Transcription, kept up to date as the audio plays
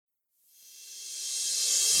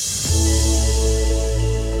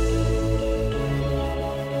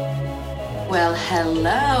Well,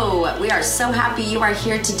 hello. We are so happy you are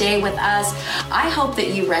here today with us. I hope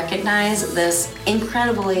that you recognize this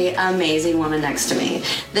incredibly amazing woman next to me.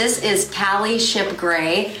 This is Callie Ship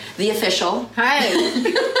Gray, the official. Hey,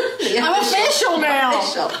 I'm official now.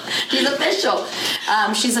 She's official.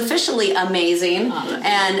 She's officially amazing.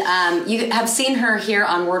 And you have seen her here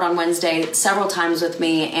on Word on Wednesday several times with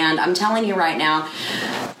me. And I'm telling you right now,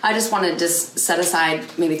 I just want to just set aside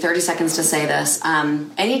maybe 30 seconds to say this.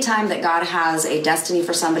 Anytime that God has a destiny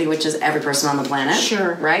for somebody, which is every person on the planet,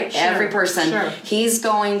 sure, right? Sure. Every person, sure. He's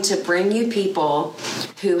going to bring you people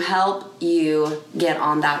who help you get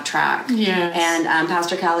on that track. Yes. And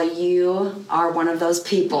Pastor Callie, you are one of those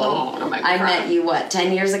people. I met you,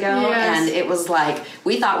 10 years ago? Yes. And it was like,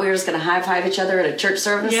 we thought we were just going to high-five each other at a church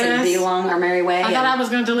service and be along our merry way. I thought I was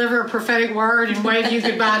going to deliver a prophetic word and wave you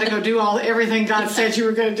goodbye to go do everything God said you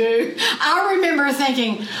were going to do. I remember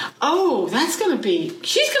thinking, she's going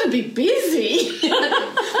to be busy.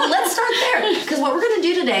 Well, let's start there. Because what we're going to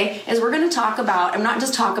do today is we're going to talk about, and not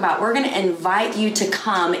just talk about, we're going to invite you to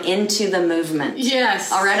come into the movement.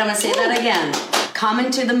 Yes. All right, I'm going to say that again. Come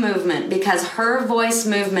into the movement, because Her Voice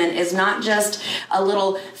movement is not just a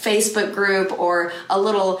little Facebook group or a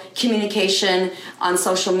little communication on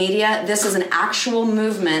social media. This is an actual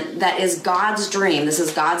movement that is God's dream. This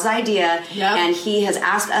is God's idea. Yep. And He has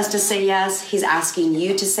asked us to say yes. He's asking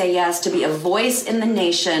you to say yes, to be a voice in the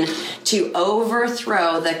nation, to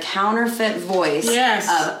overthrow the counterfeit voice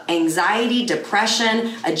of anxiety,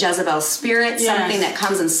 depression, a Jezebel spirit, something that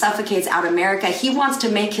comes and suffocates out America. He wants to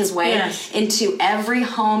make His way into every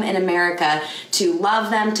home in America, to love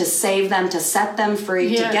them, to save them, to set them free,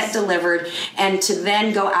 to get delivered, and to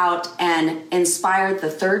then go out and inspire the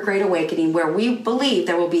third great awakening, where we believe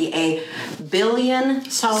there will be a billion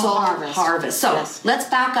soul harvest. So let's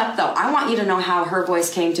back up, though. I want you to know how Her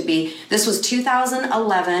Voice came to be. This was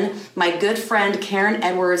 2011. My good friend Karen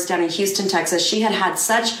Edwards down in Houston, Texas, she had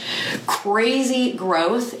such crazy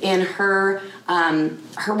growth in her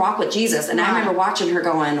walk with Jesus. And I remember watching her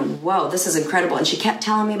going, whoa, this is incredible. And she kept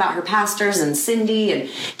telling me about her pastors and Cindy and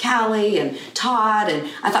Callie and Todd. And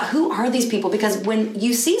I thought, who are these people? Because when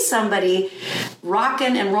you see somebody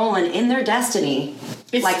rocking and rolling in their destiny,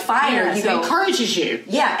 it's like fire, you go, it encourages you.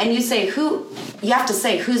 Yeah, and you say, you have to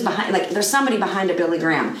say who's behind, like there's somebody behind a Billy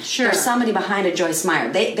Graham. Sure. There's somebody behind a Joyce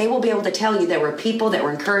Meyer. They will be able to tell you there were people that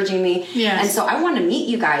were encouraging me. Yes. And so I want to meet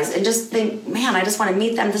you guys and just think, man, I just want to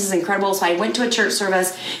meet them. This is incredible. So I went to a church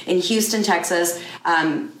service in Houston, Texas,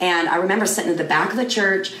 and I remember sitting at the back of the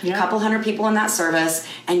church, a couple hundred people in that service,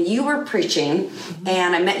 and you were preaching,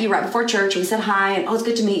 and I met you right before church. We said hi, and it's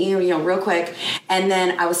good to meet you, real quick. And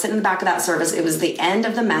then I was sitting in the back of that service. It was the end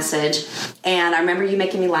of the message, and I remember you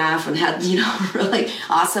making me laugh and had, really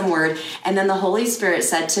awesome word. And then the Holy Spirit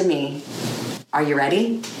said to me, "Are you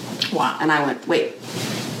ready?" Wow. And I went, "Wait."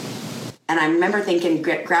 And I remember thinking,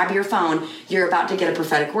 grab your phone. You're about to get a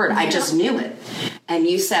prophetic word. Yeah. I just knew it. And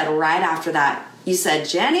you said right after that, you said,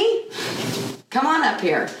 "Jenny, come on up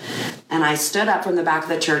here." And I stood up from the back of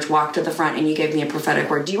the church, walked to the front, and you gave me a prophetic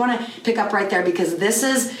word. Do you want to pick up right there? Because this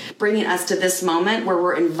is bringing us to this moment where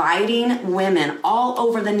we're inviting women all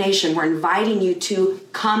over the nation. We're inviting you to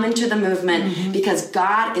come into the movement because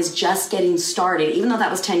God is just getting started. Even though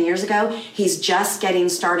that was 10 years ago, He's just getting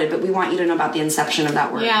started. But we want you to know about the inception of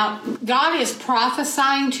that word. Yeah, God is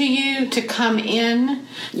prophesying to you to come in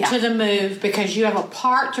to the move, because you have a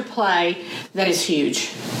part to play that is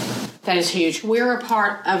huge. That is huge. We're a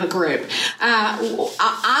part of a group. All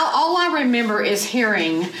I remember is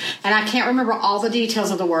hearing, and I can't remember all the details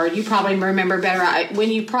of the word. You probably remember better. When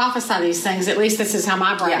you prophesy these things, at least this is how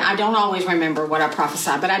my brain, I don't always remember what I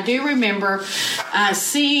prophesy, but I do remember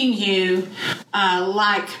seeing you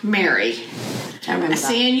like Mary.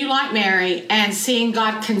 Seeing you like Mary and seeing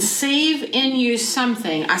God conceive in you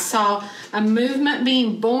something. I saw a movement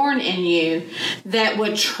being born in you that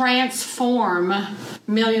would transform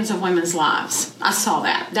millions of women's lives. I saw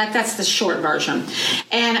that. That's the short version.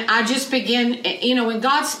 And I just begin, when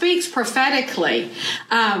God speaks prophetically,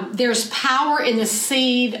 there's power in the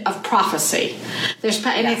seed of prophecy.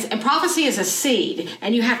 And prophecy is a seed,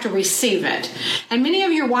 and you have to receive it. And many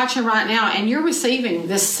of you are watching right now, and you're receiving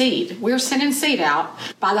this seed. We're sending seed out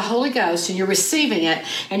by the Holy Ghost, and you're receiving it,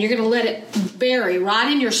 and you're going to let it bury right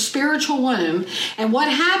in your spiritual womb. And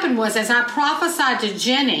what happened was, as I prophesied to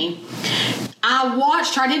Jenny, I I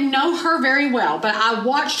watched her. I didn't know her very well, but I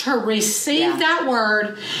watched her receive that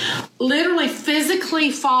word, literally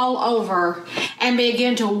physically fall over and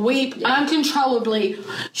begin to weep uncontrollably.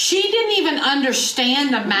 She didn't even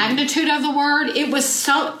understand the magnitude of the word. It was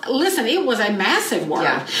it was a massive word.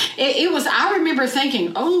 Yeah. It was, I remember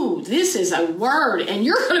thinking, oh, this is a word and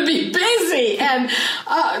you're going to be busy. And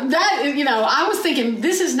I was thinking,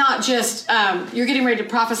 this is not just, you're getting ready to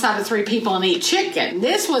prophesy to 3 people and eat chicken.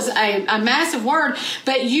 This was a massive word,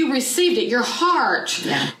 but you received it. Your heart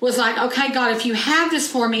was like, okay, God, if you have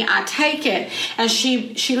this for me, I take it. And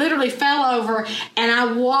she literally fell over, and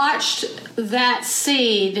I watched that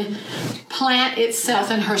seed plant itself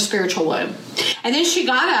in her spiritual womb. And then she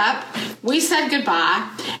got up, we said goodbye,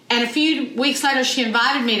 and a few weeks later she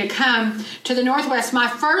invited me to come to the Northwest. My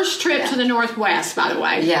first trip to the Northwest, by the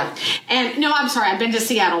way. Yeah. And no, I'm sorry, I've been to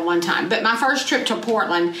Seattle one time, but my first trip to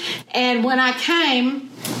Portland. And when I came,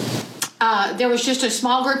 there was just a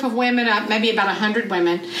small group of women, maybe about 100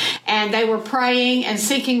 women, and they were praying and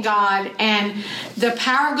seeking God, and the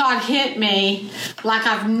power of God hit me like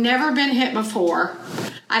I've never been hit before.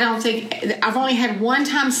 I don't think, I've only had one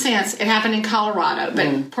time since. It happened in Colorado,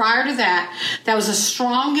 but prior to that, that was the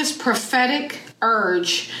strongest prophetic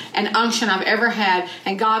urge and unction I've ever had,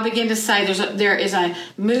 and God began to say there is a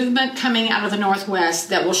movement coming out of the Northwest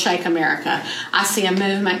that will shake America. I see a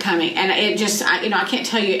movement coming, and it just, I can't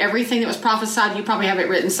tell you everything that was prophesied. You probably have it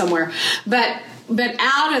written somewhere, but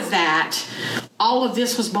out of that, all of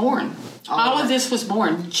this was born. All of this was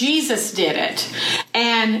born. Jesus did it.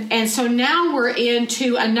 And so now we're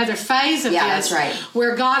into another phase of this. Yeah, that's right.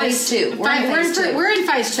 Where God phase 2. We're in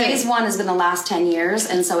phase 2. Phase 1 has been the last 10 years.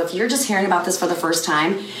 And so if you're just hearing about this for the first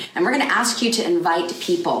time, and we're going to ask you to invite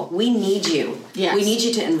people. We need you. Yes. We need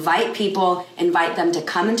you to invite people, invite them to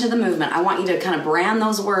come into the movement. I want you to kind of brand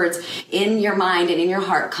those words in your mind and in your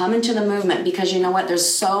heart. Come into the movement, because you know what? There's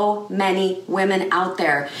so many women out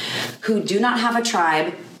there who do not have a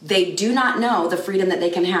tribe. They do not know the freedom that they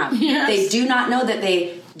can have. Yes. They do not know that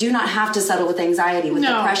they do not have to settle with anxiety, with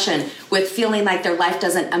depression, with feeling like their life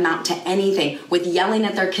doesn't amount to anything, with yelling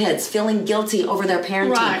at their kids, feeling guilty over their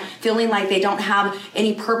parenting, feeling like they don't have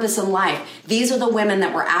any purpose in life. These are the women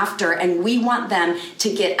that we're after, and we want them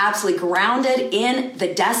to get absolutely grounded in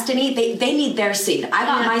the destiny. They need their seed. I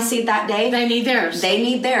got my seed that day. They need theirs. They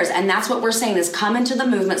need theirs. And that's what we're saying, is come into the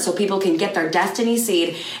movement so people can get their destiny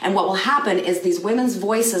seed. And what will happen is these women's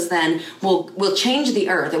voices then will change the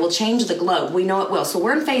earth. It will change the globe. We know it will. So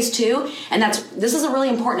we're in phase 2, and this is a really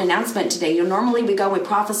important announcement today. Normally we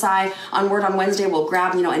prophesy on Word on Wednesday. We'll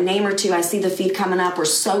grab, a name or two. I see the feed coming up. We're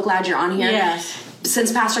so glad you're on here. Yes.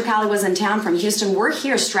 Since Pastor Callie was in town from Houston, we're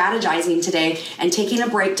here strategizing today and taking a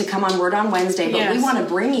break to come on Word on Wednesday. But we want to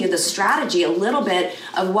bring you the strategy, a little bit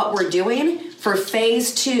of what we're doing for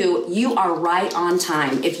phase 2. You are right on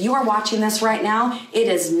time. If you are watching this right now, it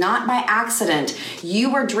is not by accident.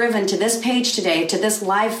 You were driven to this page today, to this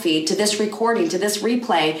live feed, to this recording, to this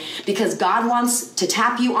replay, because God wants to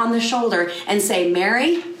tap you on the shoulder and say,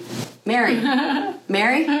 Mary,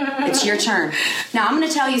 it's your turn. Now, I'm going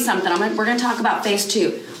to tell you something. We're going to talk about phase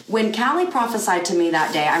 2. When Callie prophesied to me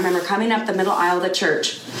that day, I remember coming up the middle aisle of the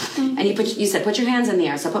church, and you said, put your hands in the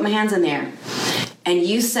air. So I put my hands in the air. And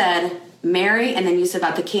you said, Mary, and then you said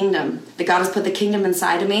about the kingdom, that God has put the kingdom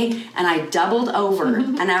inside of me, and I doubled over.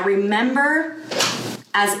 And I remember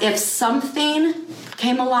as if something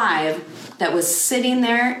came alive that was sitting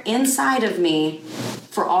there inside of me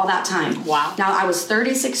for all that time. Wow. Now, I was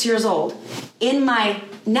 36 years old. In my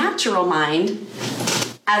natural mind,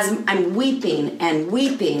 as I'm weeping and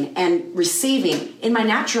receiving, in my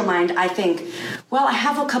natural mind, I think, well, I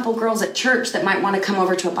have a couple girls at church that might want to come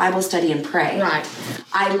over to a Bible study and pray. Right.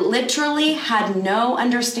 I literally had no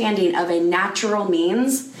understanding of a natural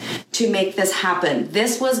means to make this happen.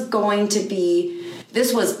 This was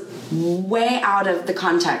way out of the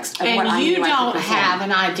context of what I knew. And you don't have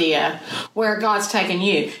an idea where God's taking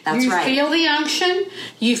you. That's right. You feel the unction,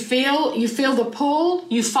 you feel the pull,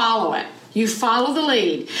 you follow it. You follow the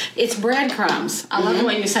lead. It's breadcrumbs. I love the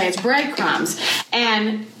way you say it's breadcrumbs.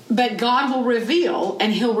 But God will reveal,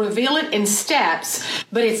 and He'll reveal it in steps,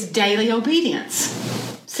 but it's daily obedience.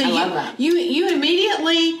 So I love that. You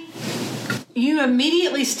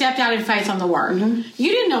immediately stepped out in faith on the Word.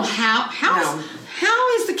 You didn't know how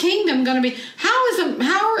is the kingdom going to be? How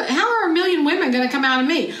are a million women going to come out of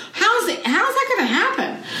me? How is that going to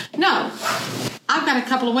happen? No. I've got a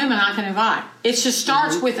couple of women I can invite. It just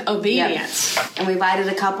starts with obedience. Yep. And we invited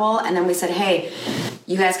a couple, and then we said, hey,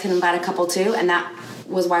 you guys can invite a couple too. And that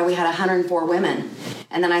was why we had 104 women.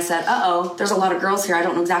 And then I said, there's a lot of girls here. I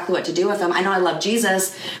don't know exactly what to do with them. I know I love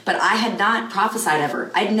Jesus, but I had not prophesied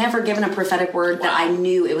ever. I'd never given a prophetic word that I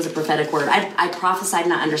knew it was a prophetic word. I prophesied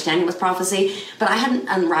not understanding it was prophecy, but I hadn't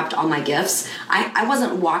unwrapped all my gifts. I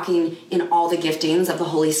wasn't walking in all the giftings of the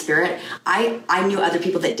Holy Spirit. I knew other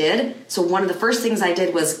people that did. So one of the first things I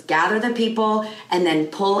did was gather the people and then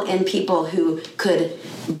pull in people who could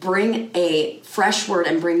bring a fresh word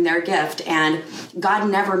and bring their gift. And God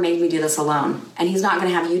never made me do this alone. And he's not going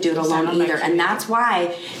to have you do it alone either. And that's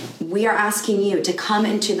why we are asking you to come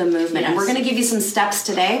into the movement. Yes. And we're going to give you some steps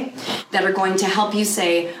today that are going to help you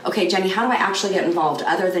say, okay, Jenny, how do I actually get involved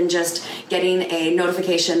other than just getting a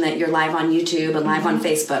notification that you're live on YouTube and live on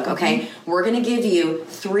Facebook, okay? We're going to give you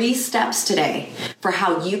 3 steps today for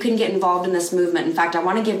how you can get involved in this movement. In fact, I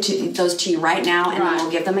want to give those to you right now, and then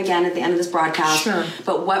we'll give them again at the end of this broadcast. Sure.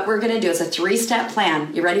 But what we're going to do is a 3-step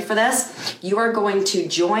plan. You ready for this? You are going to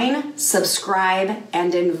join, subscribe,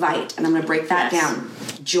 and invite. And I'm going to break that down.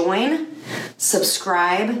 Join,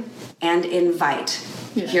 subscribe, and invite.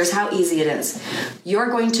 Yes. Here's how easy it is. You're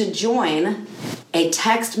going to join a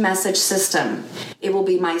text message system. It will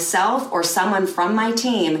be myself or someone from my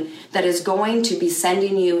team that is going to be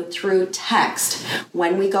sending you through text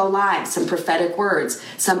when we go live some prophetic words,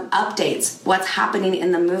 some updates, what's happening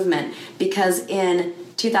in the movement. Because in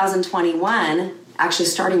 2021, actually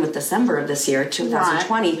starting with December of this year,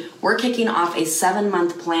 2020, we're kicking off a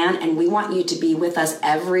 7-month plan, and we want you to be with us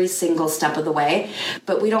every single step of the way.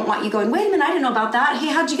 But we don't want you going, wait a minute, I didn't know about that. Hey,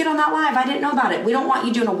 how'd you get on that live? I didn't know about it. We don't want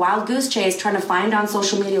you doing a wild goose chase trying to find on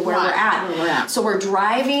social media where we're at. So we're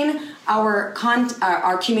driving our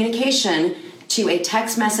communication to a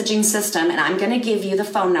text messaging system, and I'm going to give you the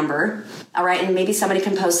phone number, all right? And maybe somebody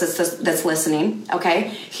can post this that's listening,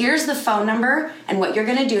 okay? Here's the phone number, and what you're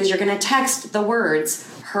going to do is you're going to text the words,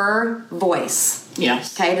 her voice.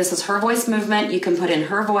 Yes. Okay, this is Her Voice Movement. You can put in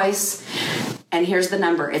her voice, and here's the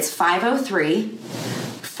number. It's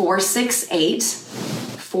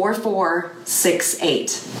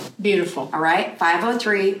 503-468-4468. Beautiful. All right,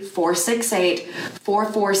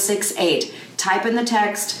 503-468-4468. Type in the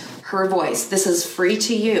text, her voice. This is free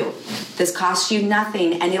to you. This costs you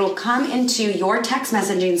nothing, and it'll come into your text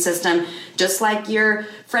messaging system just like your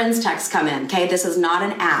friends' texts come in, okay? This is not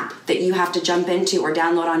an app that you have to jump into or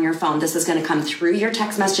download on your phone. This is going to come through your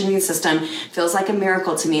text messaging system. Feels like a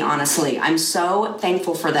miracle to me, honestly. I'm so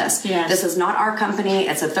thankful for this. Yes. This is not our company.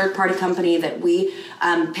 It's a third-party company that we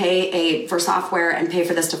pay for software and pay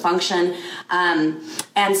for this to function.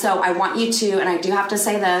 And so I want you to, and I do have to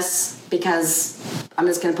say this because I'm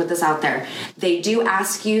just going to put this out there. They do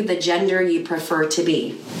ask you the gender you prefer to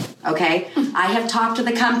be, okay? I have talked to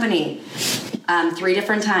the company 3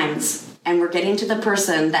 different times, and we're getting to the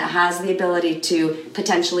person that has the ability to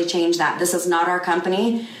potentially change that. This is not our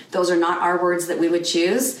company. Those are not our words that we would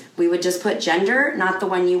choose. We would just put gender, not the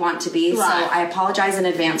one you want to be. Right. So I apologize in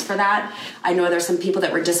advance for that. I know there's some people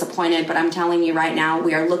that were disappointed, but I'm telling you right now,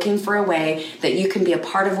 we are looking for a way that you can be a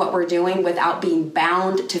part of what we're doing without being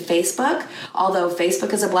bound to Facebook. Although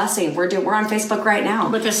Facebook is a blessing. We're on Facebook right now.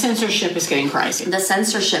 But the censorship is getting crazy. The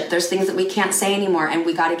censorship. There's things that we can't say anymore, and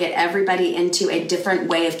we got to get everybody into a different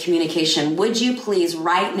way of communication. Would you please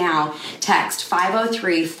right now text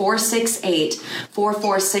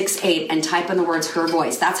 503-468-4468 and type in the words her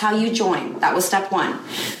voice. That's how you join. That was step 1.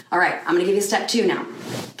 All right, I'm going to give you step 2 now.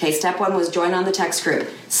 Okay, step 1 was join on the text group.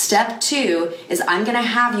 Step 2 is I'm going to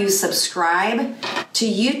have you subscribe to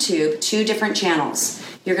YouTube, 2 different channels.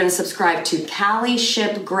 You're going to subscribe to Callie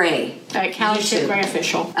Ship Gray. Callie Ship Gray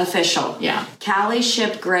Official. Official. Yeah. Callie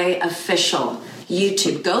Ship Gray Official.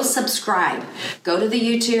 YouTube. Go subscribe. Go to the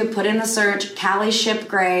YouTube, put in the search, Callie Ship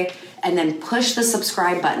Gray, and then push the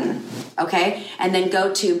subscribe button, okay? And then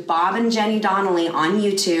go to Bob and Jenny Donnelly on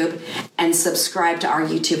YouTube and subscribe to our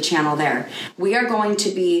YouTube channel there. We are going to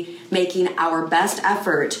be making our best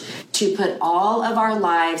effort to put all of our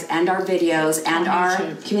lives and our videos and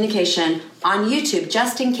our communication on YouTube,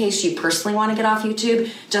 just in case you personally want to get off YouTube,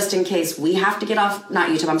 just in case we have to get off, not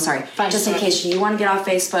YouTube, I'm sorry, just in case you want to get off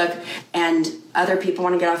Facebook and other people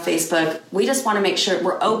want to get off Facebook. We just want to make sure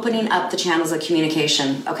we're opening up the channels of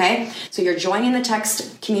communication, okay? So you're joining the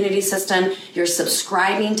text community system, you're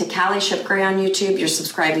subscribing to Callie Ship Gray on YouTube, you're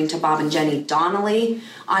subscribing to Bob and Jenny Donnelly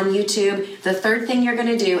on YouTube. The third thing you're going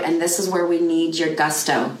to do, and this is where we need your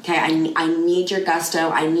gusto, okay? I need your gusto.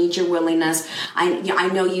 I need your willingness. I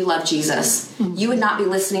know you love Jesus. Mm-hmm. You would not be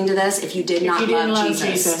listening to this if you did not love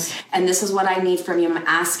Jesus. And this is what I need from you. I'm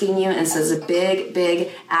asking you, and this is a big,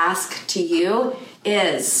 big ask to you,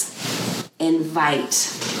 is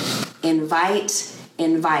invite. Invite.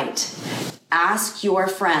 Invite. Ask your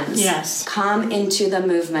friends. Yes. Come into the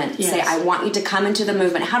movement. Yes. Say, I want you to come into the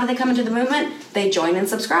movement. How do they come into the movement? They join and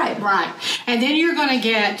subscribe. Right. And then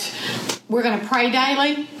we're going to pray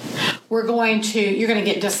daily. You're going to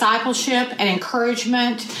get discipleship and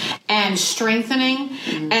encouragement and strengthening.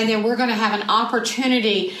 Mm-hmm. And then we're going to have an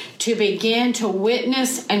opportunity to begin to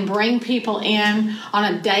witness and bring people in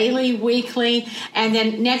on a daily, weekly. And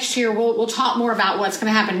then next year, we'll talk more about what's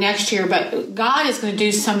going to happen next year. But God is going to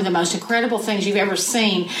do some of the most incredible things you've ever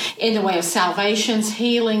seen in the way of salvations,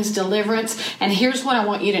 healings, deliverance. And here's what I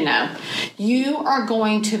want you to know. You are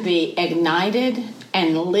going to be ignited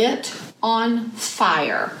and lit on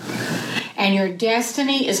fire, and your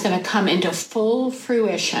destiny is going to come into full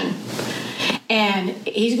fruition. And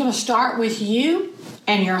he's going to start with you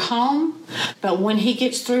and your home, but when he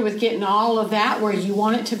gets through with getting all of that where you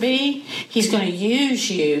want it to be, he's going to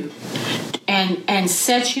use you and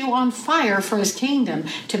set you on fire for his kingdom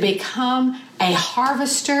to become a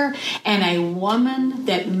harvester and a woman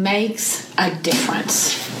that makes a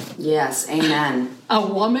difference. Yes, amen. A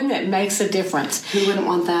woman that makes a difference. Who wouldn't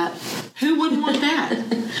want that? Who wouldn't want that?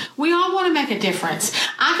 We all want to make a difference.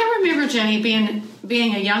 I can remember, Jenny,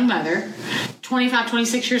 being a young mother, 25,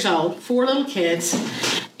 26 years old, 4 little kids,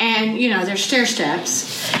 and, there's stair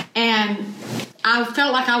steps. And I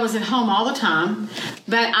felt like I was at home all the time,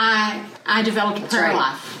 but I developed a prayer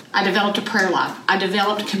life. I developed a prayer life. I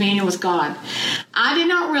developed communion with God. I did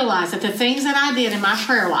not realize that the things that I did in my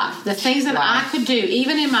prayer life, the things that I could do,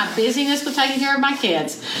 even in my busyness with taking care of my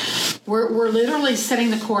kids, were literally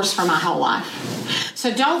setting the course for my whole life.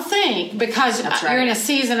 So don't think because you're in a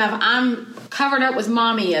season of I'm covered up with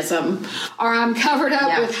mommyism or I'm covered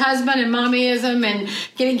up with husband and mommyism and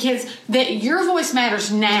getting kids, that your voice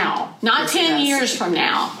matters now, not 10 years from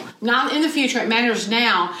now. Not in the future. It matters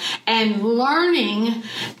now. And learning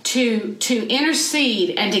to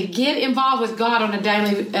intercede and to get involved with God on a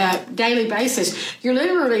daily basis, you're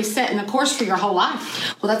literally setting the course for your whole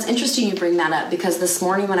life. Well, that's interesting you bring that up because this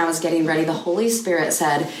morning when I was getting ready, the Holy Spirit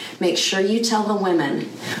said, make sure you tell the women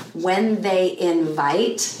when they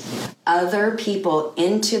invite other people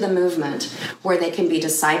into the movement where they can be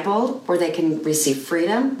discipled, where they can receive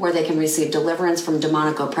freedom, where they can receive deliverance from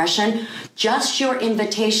demonic oppression. Just your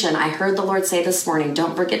invitation. I heard the Lord say this morning,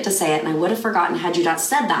 don't forget to say it, and I would have forgotten had you not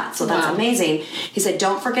said that. So that's amazing. He said,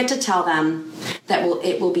 don't forget to tell them that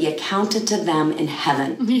it will be accounted to them in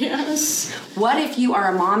heaven. Yes. What if you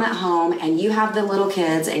are a mom at home and you have the little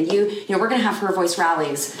kids and you know, we're going to have Her Voice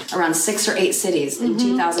rallies around 6 or 8 cities in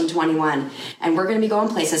 2021, and we're going to be going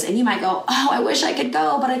places, and you might go, oh, I wish I could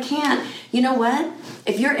go, but I can't. You know what?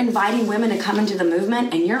 If you're inviting women to come into the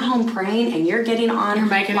movement and you're home praying and you're getting on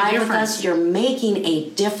live with us, you're making a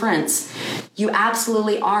difference. You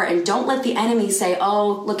absolutely are. And don't let the enemy say,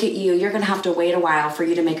 oh, look at you. You're going to have to wait a while for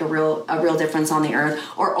you to make a real difference on the earth.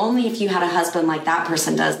 Or only if you had a husband like that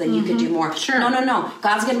person does, then you could do more. Sure. No.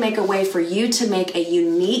 God's going to make a way for you to make a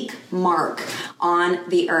unique mark on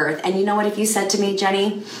the earth. And you know what? If you said to me,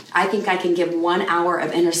 Jenny, I think I can give 1 hour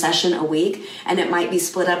of intercession a week, and it might be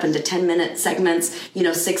split up into 10-minute segments,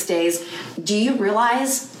 6 days. Do you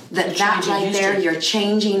realize that right there, you're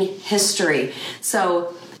changing history?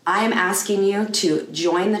 So I am asking you to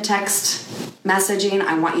join the text messaging.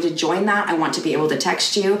 I want you to join that. I want to be able to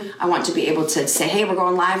text you. I want to be able to say, hey, we're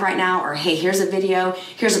going live right now, or hey, here's a video,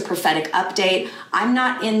 here's a prophetic update. I'm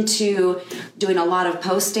not into doing a lot of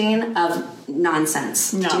posting of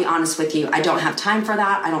nonsense, to be honest with you. I don't have time for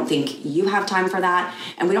that. I don't think you have time for that.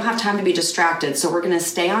 And we don't have time to be distracted. So we're going to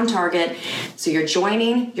stay on target. So you're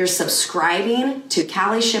joining, you're subscribing to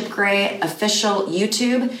Callie Shipgray official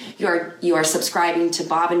YouTube. You are subscribing to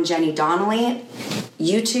Bob and Jenny Donnelly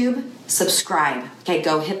YouTube. Subscribe. Okay,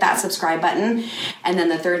 go hit that subscribe button. And then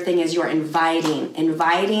the third thing is you're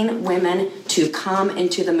inviting women to come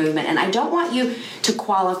into the movement. And I don't want you to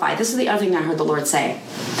qualify. This is the other thing I heard the Lord say.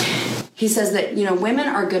 He says that, women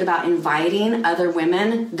are good about inviting other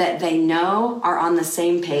women that they know are on the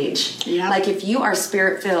same page. Yeah. Like if you are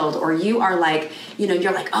spirit-filled, or you are like,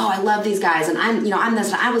 you're like, oh, I love these guys, and I'm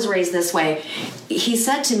this, and I was raised this way. He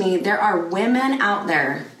said to me, there are women out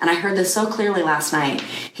there, and I heard this so clearly last night.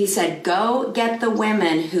 He said, go get the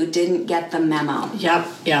women who didn't get the memo.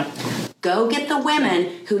 Yep. Go get the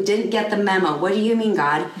women who didn't get the memo. What do you mean,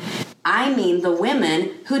 God? I mean the women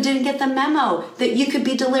who didn't get the memo that you could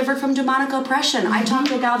be delivered from demonic oppression. I talked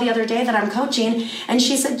to a gal the other day that I'm coaching, and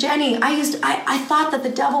she said, Jenny, I thought that the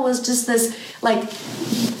devil was just this like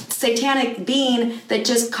satanic being that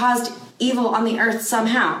just caused evil on the earth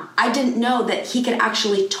somehow. I didn't know that he could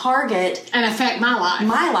actually target and affect my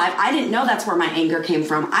life. I didn't know that's where my anger came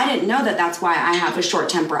from. I didn't know that that's why I have a short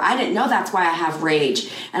temper. I didn't know that's why I have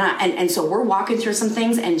rage. And so we're walking through some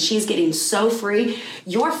things, and she's getting so free.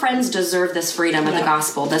 Your friends deserve this freedom of the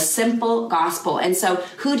gospel, the simple gospel. And so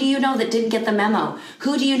who do you know that didn't get the memo?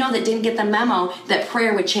 Who do you know that didn't get the memo that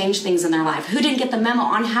prayer would change things in their life? Who didn't get the memo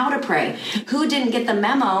on how to pray? Who didn't get the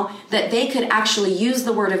memo that they could actually use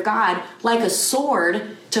the word of God like a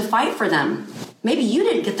sword to fight for them? Maybe you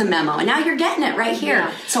didn't get the memo, and now you're getting it right here.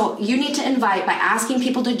 Yeah. So you need to invite by asking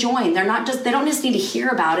people to join. They don't just need to hear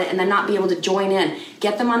about it and then not be able to join in.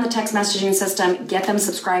 Get them on the text messaging system, get them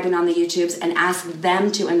subscribing on the YouTubes, and ask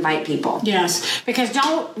them to invite people. Yes, because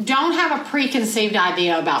don't have a preconceived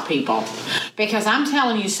idea about people. Because I'm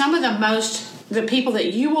telling you, some of the people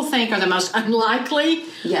that you will think are the most unlikely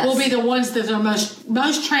will be the ones that are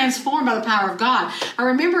most transformed by the power of God. I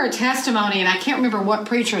remember a testimony, and I can't remember what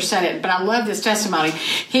preacher said it, but I love this testimony.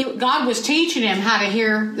 God was teaching him how to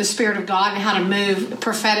hear the Spirit of God and how to move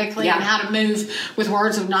prophetically and how to move with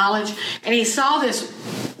words of knowledge. And he saw this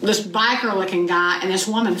biker-looking guy and this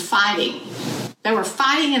woman fighting. They were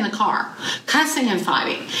fighting in the car, cussing and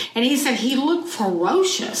fighting. And he said he looked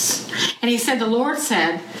ferocious. And he said the Lord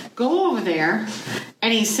said, go over there.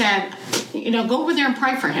 And he said, go over there and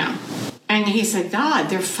pray for him. And he said, God,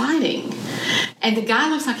 they're fighting. And the guy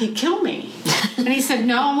looks like he'd kill me. And he said,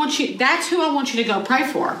 no, that's who I want you to go pray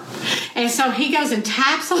for. And so he goes and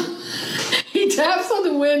taps on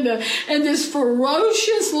the window, and this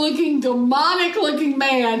ferocious looking, demonic looking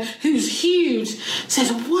man who's huge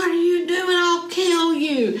says, what are you doing? I'll kill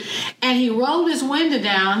you. And he rolled his window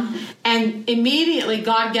down, and immediately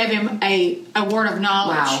God gave him a word of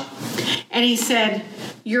knowledge. Wow. And he said,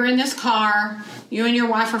 you're in this car, you and your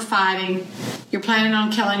wife are fighting, you're planning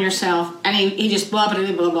on killing yourself. And he just blah, blah,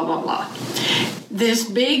 blah, blah, blah, blah. This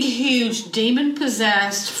big, huge,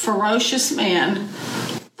 demon-possessed, ferocious man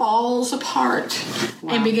falls apart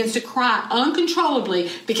and begins to cry uncontrollably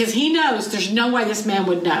because he knows there's no way this man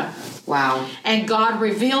would know. Wow. And God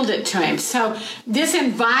revealed it to him. So this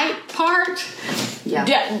invite part,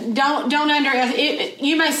 don't underestimate.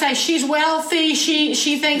 You may say she's wealthy.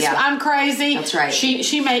 She thinks I'm crazy. That's right.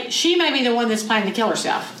 She may be the one that's planning to kill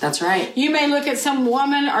herself. That's right. You may look at some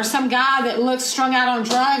woman or some guy that looks strung out on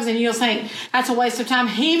drugs, and you'll think that's a waste of time.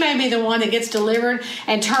 He may be the one that gets delivered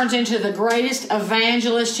and turns into the greatest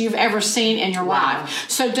evangelist you've ever seen in your life.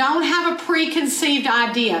 So don't have a preconceived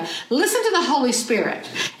idea. Listen to the Holy Spirit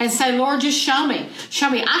and say, Lord, just show me.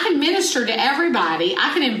 I can minister to everybody.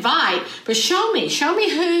 I can invite, but show me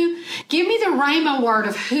who. Give me the rhema word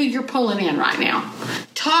of who you're pulling in right now.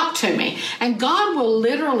 Talk to me. And God will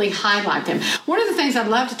literally highlight them. One of the things I'd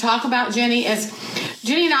love to talk about, Jenny, is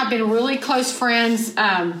Jenny and I have been really close friends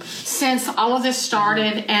since all of this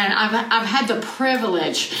started, and I've had the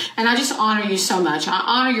privilege, and I just honor you so much. I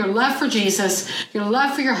honor your love for Jesus, your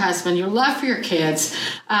love for your husband, your love for your kids,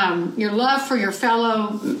 your love for your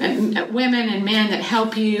fellow women and men that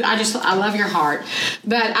help you. I love your heart.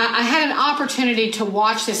 But I had an opportunity to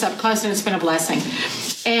watch this up close, and it's been a blessing.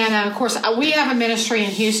 And of course, we have a ministry in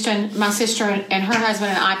Houston. My sister and her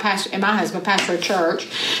husband and I pastor a church,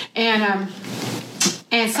 and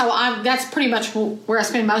so that's pretty much where I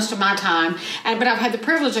spend most of my time. But I've had the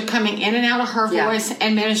privilege of coming in and out of her voice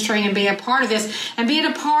and ministering and being a part of this and being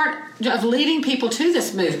a part of leading people to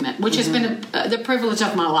this movement, which has been the privilege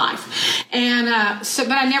of my life. And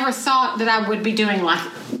but I never thought that I would be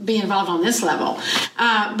be involved on this level.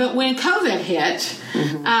 But when COVID hit,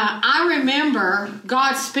 I remember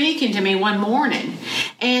God speaking to me one morning,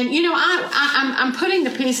 and I'm putting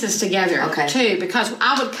the pieces together too, because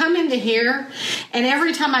I would come into here, and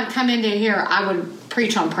every time I'd come into here, I would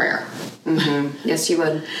preach on prayer. Yes, you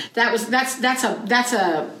would. That's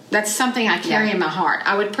something I carry in my heart.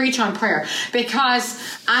 I would preach on prayer because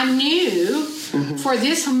I knew for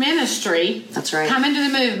this ministry, come into the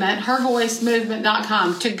movement,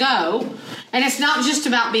 hervoicemovement.com, to go, and it's not just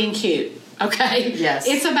about being cute. Okay. Yes.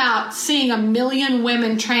 It's about seeing 1 million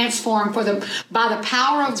women transformed by the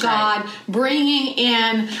power of God, bringing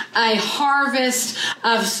in a harvest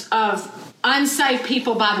of unsaved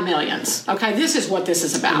people by the millions. Okay, this is what this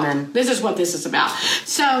is about. Amen. This is what this is about.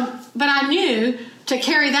 So, but I knew to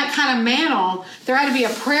carry that kind of mantle, there had to be a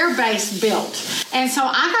prayer base built. And so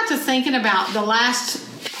I got to thinking about the last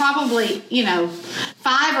probably,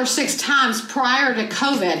 5 or 6 times prior to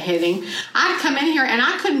COVID hitting, I'd come in here and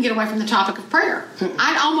I couldn't get away from the topic of prayer.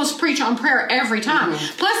 I'd almost preach on prayer every time.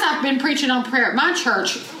 Plus, I've been preaching on prayer at my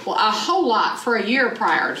church a whole lot for a year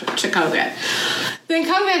prior to COVID. Then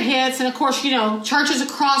COVID hits, and of course, churches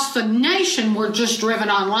across the nation were just driven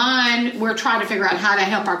online. We're trying to figure out how to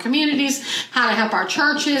help our communities, how to help our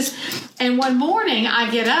churches. And one morning, I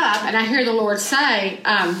get up and I hear the Lord say,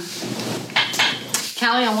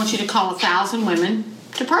 Callie, I want you to call 1,000 women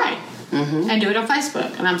to pray and do it on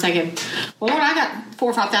Facebook. And I'm thinking, well, Lord, I got 4,000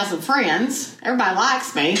 or 5,000 friends. Everybody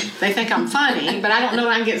likes me. They think I'm funny, but I don't know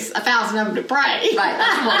when I can get 1,000 of them to pray. Right,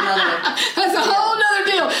 that's a whole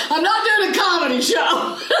nother deal. I'm not doing a comedy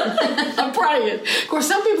show. I'm praying. Of course,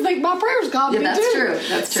 some people think my prayer's gone to me too.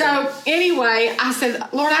 That's true. So anyway, I said,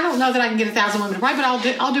 Lord, I don't know that I can get 1,000 women to pray, but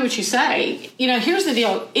I'll do what you say. Here's the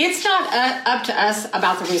deal. It's not up to us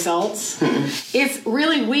about the results. It's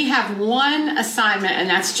really, we have one assignment, and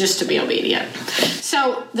that's just to be obedient.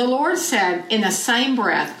 So the Lord said, in the same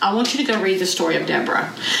breath, I want you to go read the story of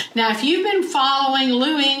Deborah. Now, if you've been following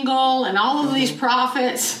Lou Engle and all of these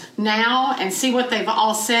prophets now and see what they've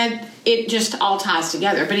all said, it just all ties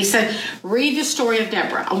together. But he said, read the story of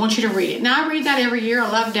Deborah. I want you to read it. Now, I read that every year. I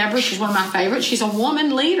love Deborah. She's one of my favorites. She's a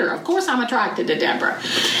woman leader. Of course, I'm attracted to Deborah.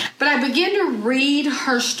 But I begin to read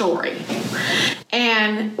her story,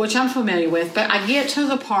 and which I'm familiar with, but I get to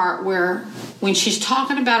the part where when she's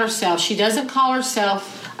talking about herself, she doesn't call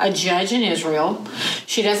herself a judge in Israel.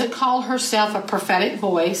 She doesn't call herself a prophetic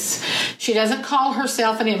voice. She doesn't call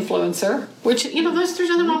herself an influencer, which, there's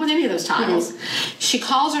nothing wrong with any of those titles. She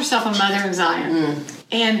calls herself a mother in Zion.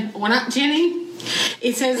 And Jenny,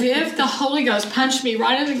 it's as if the Holy Ghost punched me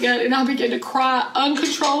right in the gut, and I began to cry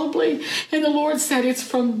uncontrollably. And the Lord said, it's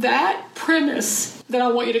from that premise that I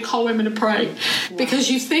want you to call women to pray. Because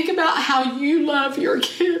you think about how you love your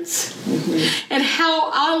kids and how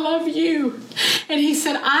I love you. And he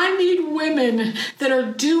said, I need women that are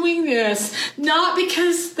doing this, not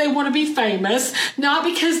because they want to be famous, not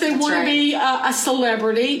because they want to be a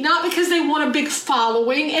celebrity, not because they want a big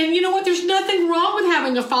following. And you know what? There's nothing wrong with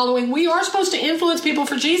having a following. We are supposed to influence people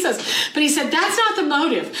for Jesus. But he said, that's not the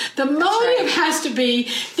motive. The motive has to be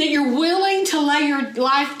that you're willing to lay your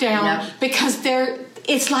life down because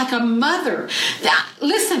it's like a mother.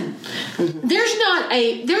 Listen, there's not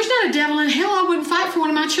a devil in hell I wouldn't fight for one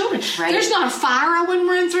of my children. Right. There's not a fire I wouldn't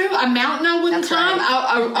run through, a mountain I wouldn't climb,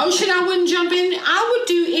 an ocean I wouldn't jump in. I would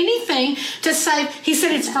do anything to save. He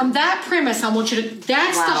said, it's from that premise I want you to.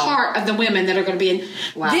 That's the heart of the women that are going to be in.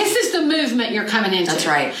 This is the movement you're coming into. That's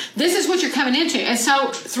right. This is what you're coming into. And so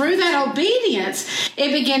through that obedience,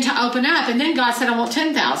 it began to open up. And then God said, I want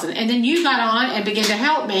 10,000. And then you got on and began to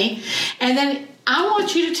help me. And then I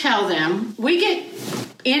want you to tell them, we get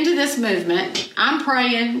into this movement. I'm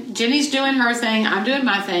praying. Jenny's doing her thing. I'm doing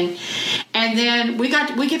my thing. And then we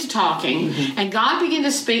get to talking. And God began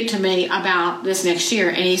to speak to me about this next year.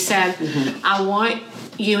 And he said, I want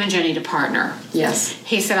you and Jenny to partner. Yes.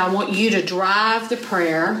 He said, I want you to drive the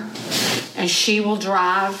prayer, and she will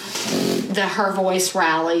drive her voice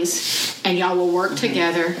rallies, and y'all will work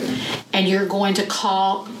together, and you're going to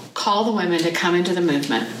call the women to come into the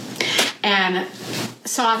movement. And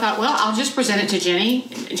so I thought, well, I'll just present it to Jenny.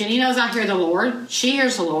 Jenny knows I hear the Lord. She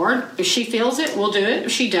hears the Lord. If she feels it, we'll do it.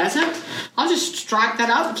 If she doesn't, I'll just strike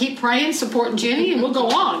that up and keep praying, supporting Jenny, and we'll go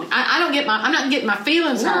on. I'm not getting my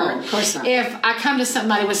feelings hurt. Of course not. If I come to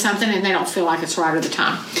somebody with something and they don't feel like it's right at the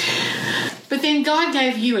time. But then God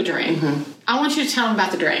gave you a dream. I want you to tell them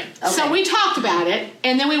about the dream. Okay. So we talked about it,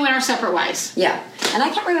 and then we went our separate ways. Yeah. And I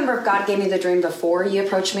can't remember if God gave me the dream before you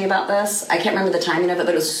approached me about this. I can't remember the timing of it,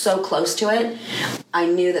 but it was so close to it. I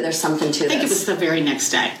knew that there's something to this. I think it was the very next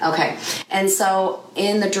day. Okay. And so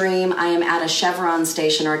in the dream, I am at a Chevron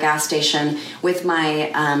station or a gas station with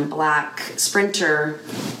my black Sprinter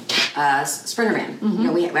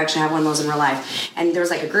van. We actually have one of those in real life. And there's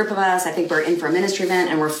like a group of us. I think we're in for a ministry event,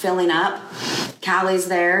 and we're filling up. Callie's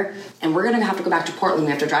there, and we're going to have to go back to Portland.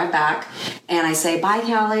 We have to drive back. And I say, bye,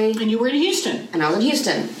 Callie. And you were in Houston. And I was in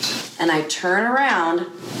Houston. And I turn around,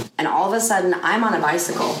 and all of a sudden, I'm on a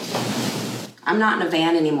bicycle. I'm not in a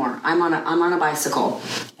van anymore. I'm on a bicycle.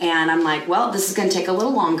 And I'm like, well, this is going to take a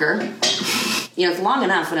little longer. It's long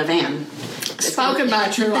enough in a van. Spoken by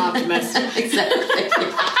a true optimist. Exactly.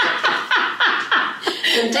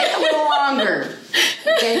 It's going to take a little longer.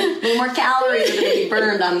 Okay? A little more calories are going to be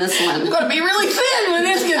burned on this one. I'm going to be really thin when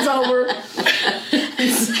this gets over.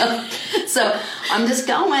 So I'm just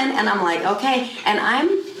going, and I'm like, okay. And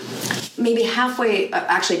I'm maybe halfway,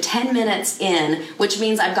 actually 10 minutes in, which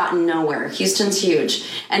means I've gotten nowhere. Houston's huge.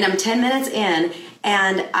 And I'm 10 minutes in,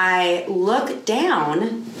 And I look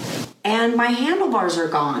down, and my handlebars are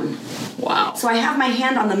gone. Wow. So I have my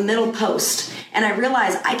hand on the middle post, and I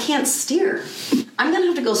realize I can't steer. I'm going to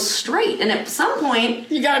have to go straight. And at some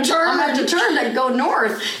point, you got to turn. I'm going to have to turn to go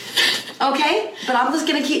north. Okay? But I'm just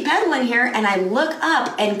going to keep pedaling here. And I look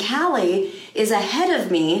up, and Callie is ahead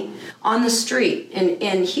of me on the street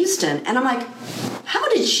in Houston. And I'm like, how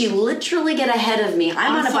did she literally get ahead of me?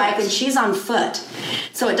 I'm on a bike, and she's on foot.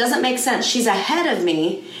 So it doesn't make sense. She's ahead of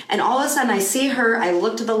me. And all of a sudden, I see her. I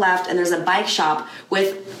look to the left, and there's a bike shop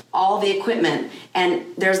with all the equipment, and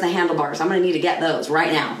there's the handlebars. I'm going to need to get those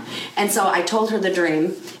right now. And so I told her the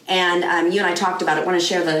dream, and you and I talked about it. Want to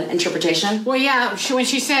share the interpretation? Well, yeah. When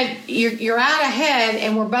she said, you're out ahead,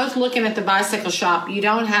 and we're both looking at the bicycle shop, you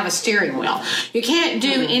don't have a steering wheel. You can't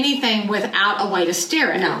do anything without a way to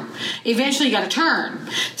steer it. No. Eventually, you got to turn.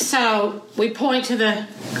 So we point to the...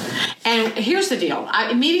 And here's the deal.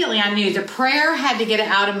 I knew the prayer had to get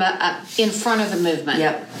out of in front of the movement.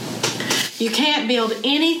 Yep. You can't build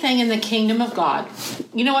anything in the kingdom of God.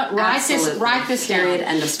 You know what? Write this down. Period.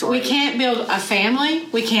 End of story. We can't build a family.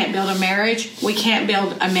 We can't build a marriage. We can't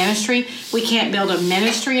build a ministry. We can't build a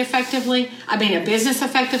ministry effectively. A business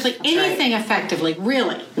effectively. That's anything right. effectively,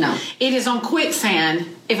 really. No. It is on quicksand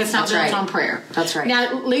if it's not built on prayer. That's right.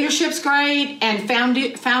 Now, leadership's great, and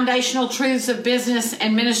foundational truths of business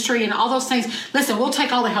and ministry and all those things. Listen, we'll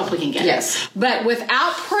take all the help we can get. Yes. But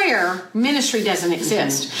without prayer, ministry doesn't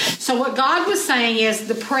exist. Mm-hmm. So what God was saying is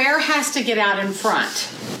the prayer has to get out in front.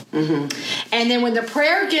 Mm-hmm. And then when the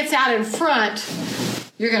prayer gets out in front,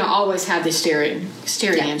 you're going to always have the steering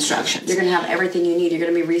instructions. You're going to have everything you need. You're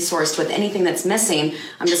going to be resourced with anything that's missing.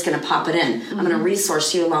 I'm just going to pop it in. Mm-hmm. I'm going to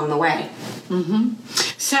resource you along the way. Mm-hmm.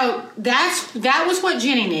 So that was what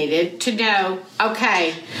Jenny needed to know.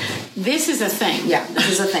 Okay, this is a thing. Yeah,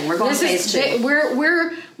 this is a thing. We're going phase 2.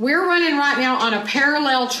 We're running right now on a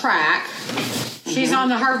parallel track. She's on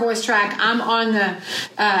the Her Voice track. I'm on the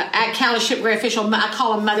at Callie Ship Gray Official. I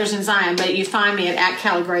call them Mothers in Zion, but you find me at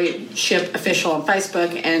Callie Gray Ship Official on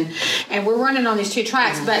Facebook, and we're running on these 2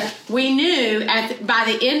 tracks. Mm-hmm. But we knew by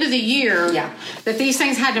the end of the year that these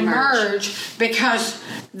things had to merge because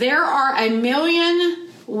there are 1 million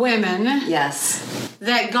women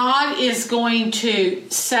that God is going to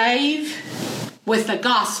save with the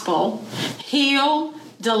gospel, heal,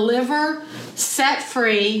 deliver, set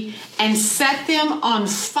free, and set them on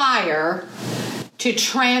fire to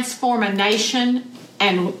transform a nation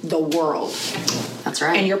and the world. That's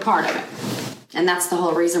right. And you're part of it. And that's the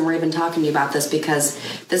whole reason we're even talking to you about this, because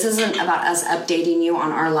this isn't about us updating you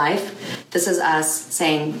on our life. This is us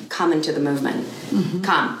saying, come into the movement. Mm-hmm.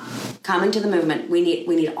 Come into the movement. We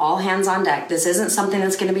need all hands on deck. This isn't something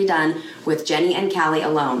that's going to be done with Jenny and Callie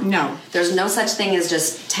alone. No. There's no such thing as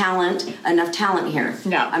just enough talent here.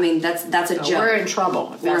 No. I mean, that's a joke. We're in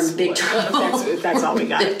trouble. We're in big trouble. That's all we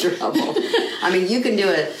got. Big trouble. I mean, you can do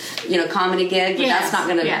a comedy gig, but that's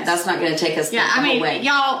not gonna take us the whole way.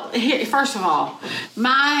 Y'all, first of all,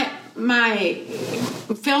 my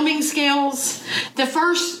filming skills, the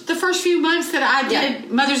first few months that I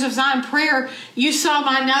did Mothers of Zion prayer, you saw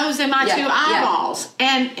my nose and my 2 eyeballs.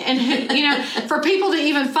 And for people to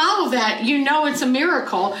even follow that, it's a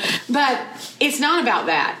miracle. But it's not about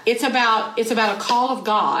that. It's about a call of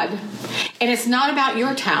God, and it's not about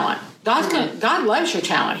your talent. God loves your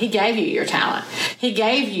talent. He gave you your talent. He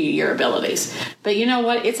gave you your abilities. But you know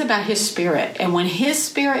what? It's about His Spirit. And when His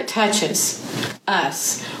Spirit touches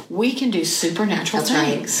us, we can do supernatural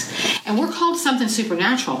things. Right. And we're called something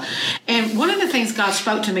supernatural. And one of the things God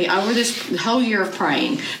spoke to me over this whole year of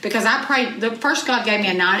praying, because I prayed, the first God gave me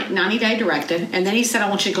a 90-day directive, and then He said, I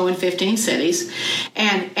want you to go in 15 cities.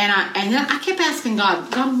 And then I kept asking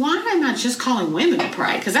God, why am I just calling women to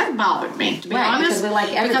pray? Because that bothered me, to be honest.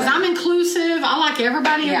 Because I'm inclusive. I like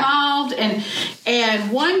everybody involved.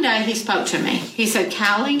 And one day He spoke to me. He said,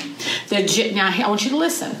 Callie, now I want you to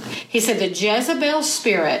listen. He said, the Jezebel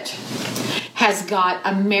spirit has got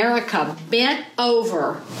America bent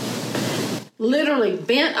over, literally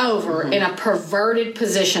bent over in a perverted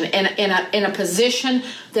position, in a position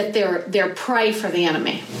that they're prey for the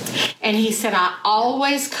enemy. And He said, I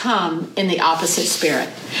always come in the opposite spirit.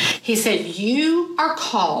 He said, you are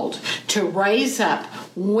called to raise up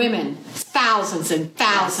women, thousands and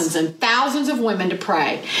thousands and thousands of women to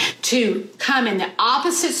pray, to come in the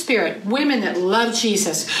opposite spirit, women that love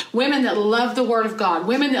Jesus, women that love the Word of God,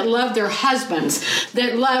 women that love their husbands,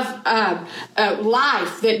 that love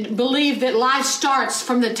life, that believe that life starts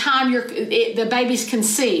from the time the baby's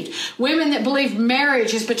conceived, women that believe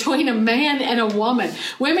marriage is between a man and a woman,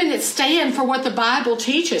 women that stand for what the Bible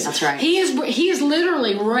teaches. That's right. He is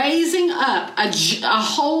literally raising up a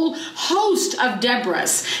whole host of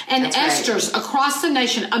Deborahs and Esthers across the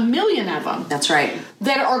nation, 1 million of them. That's right.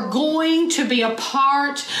 That are going to be a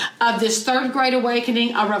part of this third great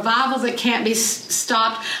awakening, a revival that can't be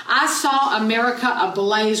stopped. I saw America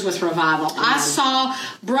ablaze with revival. Amen. I saw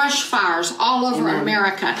brush fires all over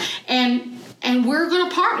America. And we're going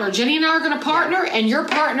to partner. Jenny and I are going to partner, and you're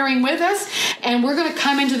partnering with us, and we're going to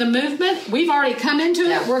come into the movement. We've already come into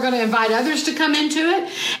it. We're going to invite others to come into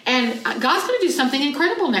it, and God's going to do something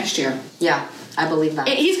incredible next year. Yeah, I believe that.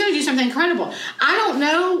 He's going to do something incredible. I don't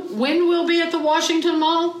know when we'll be at the Washington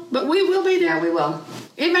Mall, but we will be there. Yeah, we will.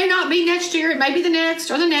 It may not be next year. It may be the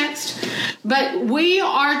next or the next. But we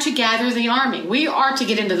are to gather the army. We are to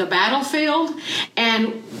get into the battlefield,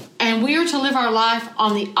 and we are to live our life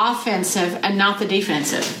on the offensive and not the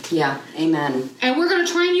defensive. Yeah, amen. And we're going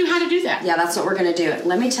to train you how to do that. Yeah, that's what we're going to do.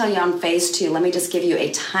 Let me tell you on phase 2, let me just give you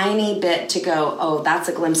a tiny bit to go, oh, that's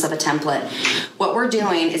a glimpse of a template. What we're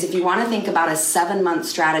doing is, if you want to think about a 7-month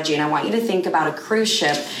strategy, and I want you to think about a cruise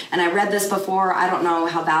ship, and I read this before, I don't know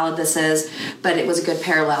how valid this is, but it was a good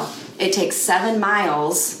parallel. It takes 7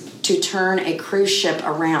 miles to turn a cruise ship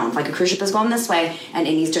around. Like, a cruise ship is going this way and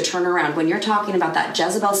it needs to turn around. When you're talking about that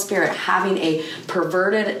Jezebel spirit having a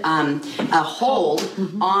perverted a hold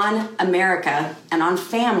on America and on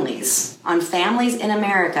families in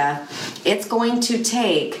America, it's going to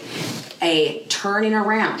take a turning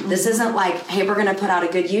around. This isn't like, hey, we're going to put out a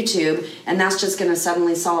good YouTube and that's just going to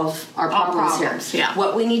suddenly solve our problems here. Yeah.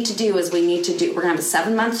 What we need to do is we're going to have a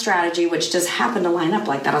 7-month strategy, which just happened to line up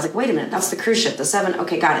like that. I was like, wait a minute, that's the cruise ship, the 7.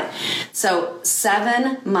 Okay, got it. So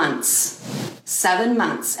 7 months,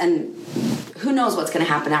 and who knows what's going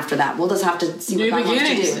to happen after that. We'll just have to see what God wants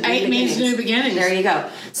to do. 8 means new beginnings. There you go.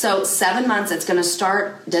 So 7 months, it's going to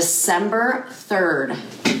start December 3rd.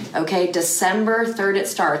 Okay, December 3rd it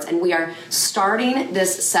starts, and we are starting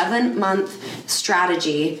this 7-month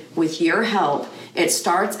strategy with your help. It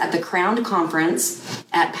starts at the Crowned Conference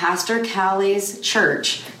at Pastor Callie's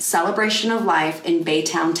church, Celebration of Life in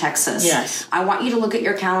Baytown, Texas. Yes. I want you to look at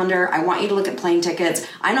your calendar. I want you to look at plane tickets.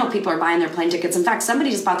 I know people are buying their plane tickets. In fact,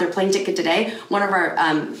 somebody just bought their plane ticket today, one of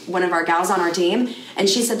our gals on our team, and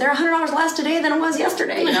she said they're $100 less today than it was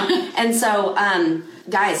yesterday, you know? And so,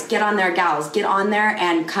 guys, get on there, gals, get on there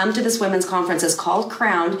and come to this women's conference. It's called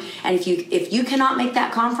Crowned. And if you cannot make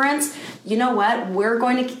that conference, you know what? We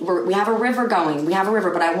have a river going. We have a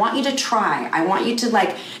river, but I want you to try. I want you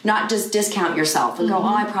to not just discount yourself and go,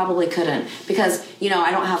 oh, I probably couldn't because,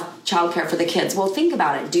 I don't have childcare for the kids. Well, think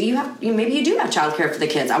about it. Maybe you do have childcare for the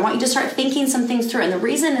kids. I want you to start thinking some things through. And the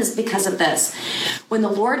reason is because of this. When the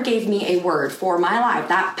Lord gave me a word for my life,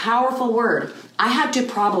 that powerful word, I had to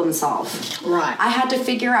problem solve. Right. I had to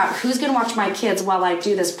figure out who's going to watch my kids while I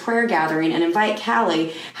do this prayer gathering and invite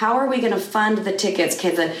Callie. How are we going to fund the tickets,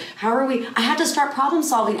 kids? I had to start problem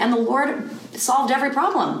solving, and the Lord solved every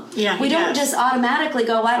problem. Yeah, we don't just automatically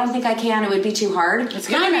go, well, I don't think I can. It would be too hard. It's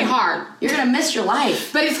going to be hard. You're going to miss your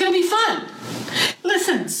life. But it's going to be fun.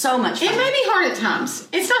 Listen, so much fun. It may be hard at times.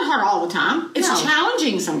 It's not hard all the time. It's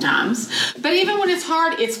challenging sometimes. But even when it's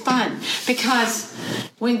hard, it's fun. Because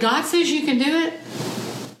when God says you can do it,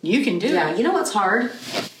 you can do it. Yeah, you know what's hard?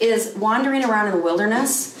 Is wandering around in the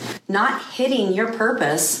wilderness, not hitting your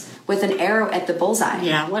purpose with an arrow at the bullseye.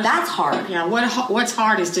 Yeah, that's hard. Yeah, what's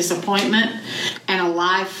hard is disappointment and a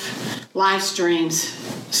life's dreams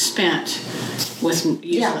spent with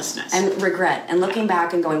uselessness and regret and looking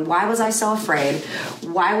back and going, why was I so afraid?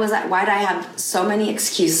 Why did I have so many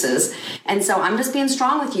excuses? And so I'm just being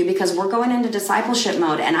strong with you because we're going into discipleship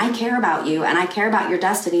mode, and I care about you and I care about your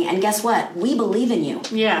destiny. And guess what? We believe in you.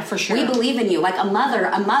 Yeah, for sure. We believe in you. Like a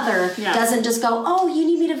mother doesn't just go, oh, you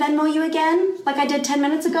need me to Venmo you again? Like I did 10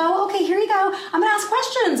 minutes ago? Okay, here you go. I'm going to ask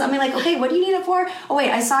questions. I'm like, okay, what do you need it for? Oh,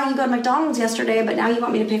 wait, I saw you go to McDonald's yesterday, but now you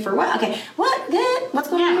want me to pay for what? Okay, what? Good. What's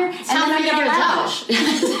going on here? And then I get a job.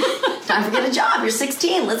 Time to get a job. You're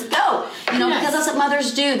 16. Let's go. Because that's what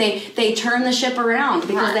mothers do. They turn the ship around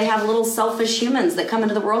because they have little selfish humans that come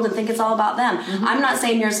into the world and think it's all about them. Mm-hmm. I'm not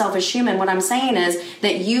saying you're a selfish human. What I'm saying is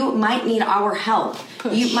that you might need our help.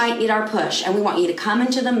 Push. You might need our push, and we want you to come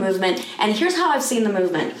into the movement. And here's how I've seen the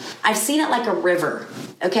movement. I've seen it like a river,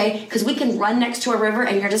 okay? Because we can run next to a river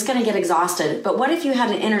and you're just going to get exhausted. But what if you had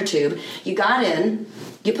an inner tube? You got in,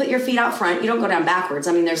 You put your feet out front. You don't go down backwards.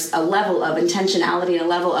 I mean, there's a level of intentionality and a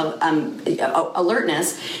level of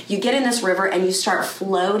alertness. You get in this river and you start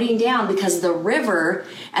floating down, because the river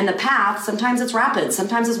and the path, sometimes it's rapid,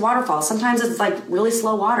 sometimes it's waterfall, sometimes it's like really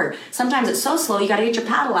slow water. Sometimes it's so slow you got to get your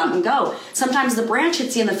paddle out and go. Sometimes the branch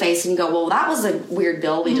hits you in the face and you go, well, that was a weird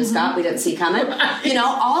bill we just got. We didn't see coming. You know,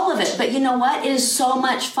 all of it. But you know what? It is so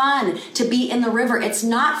much fun to be in the river. It's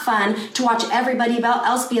not fun to watch everybody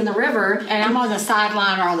else be in the river. And I'm on the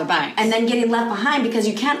sideline or on the bank. And then getting left behind, because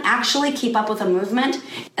you can't actually keep up with a movement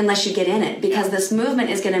unless you get in it, because this movement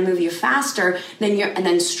is going to move you faster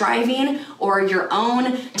than striving or your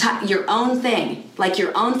own thing. Like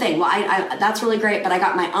your own thing. Well, I that's really great, but I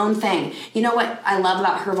got my own thing. You know what I love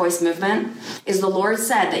about Her Voice movement is the Lord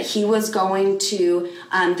said that He was going to,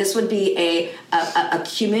 this would be a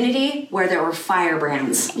community where there were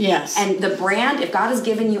firebrands. Yes. And the brand, if God has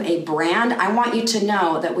given you a brand, I want you to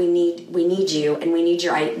know that we need you, and we need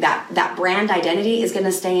that brand identity is going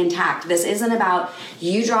to stay intact. This isn't about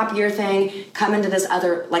you drop your thing, come into this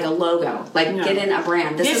other, like a logo, get in a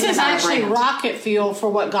brand. This is actually rocket fuel for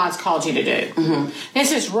what God's called you to do. Mm-hmm.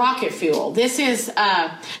 This is rocket fuel. This is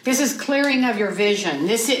clearing of your vision.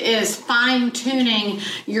 This is fine-tuning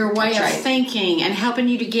your way of thinking and helping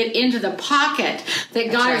you to get into the pocket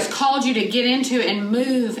that God has called you to get into and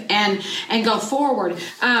move and go forward.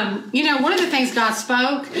 You know, one of the things God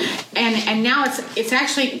spoke, and now it's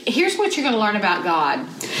actually, here's what you're going to learn about God,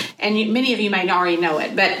 and many of you may already know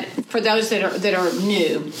it, but for those that are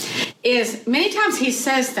new, is many times He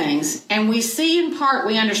says things and we see in part,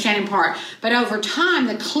 we understand in part, but over time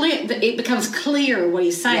it becomes clear what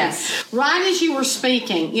He's saying. Yes. Right as you were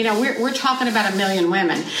speaking, you know, we're talking about 1 million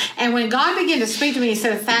women, and when God began to speak to me, He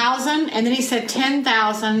said 1,000, and then He said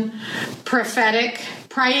 10,000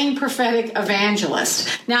 praying prophetic evangelist.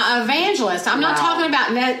 Now, evangelist, I'm not talking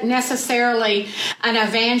about necessarily an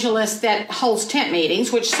evangelist that holds tent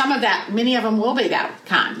meetings, which many of them will be that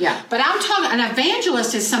kind. Yeah. But I'm talking, an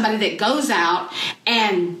evangelist is somebody that goes out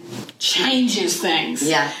and changes things.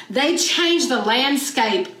 Yeah. They change the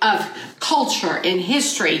landscape of culture and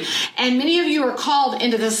history. And many of you are called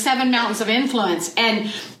into the 7 mountains of influence,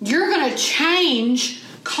 and you're going to change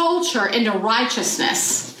culture into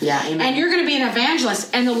righteousness. Yeah, amen. And you're going to be an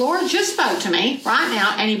evangelist. And the Lord just spoke to me right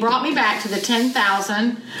now, and He brought me back to the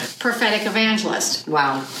 10,000 prophetic evangelist.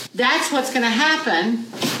 Wow. That's what's going to happen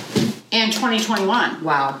in 2021.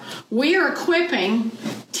 Wow. We are equipping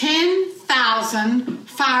 10,000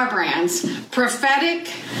 firebrands, prophetic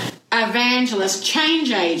evangelists,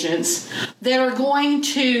 change agents that are going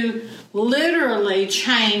to literally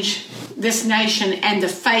change this nation and the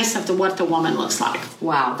face of what the woman looks like.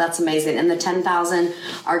 Wow, that's amazing. And the 10,000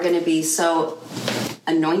 are going to be so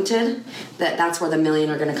anointed that's where the million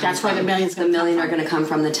are going to come That's from. Where the millions the million are going to come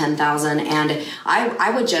from the 10,000. And I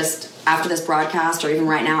would just, after this broadcast or even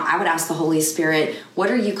right now, I would ask the Holy Spirit, what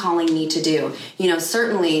are you calling me to do? You know,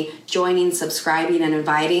 certainly joining, subscribing, and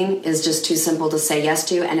inviting is just too simple to say yes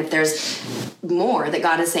to. And if there's more that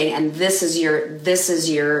God is saying, and this is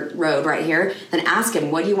your road right here, then ask Him,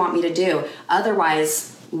 what do you want me to do? Otherwise,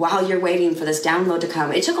 while you're waiting for this download to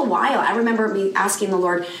come, it took a while. I remember me asking the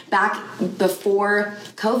Lord back before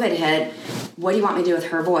COVID hit, what do you want me to do with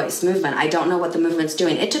Her Voice movement? I don't know what the movement's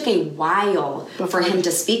doing. It took a while for Him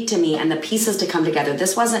to speak to me and the pieces to come together.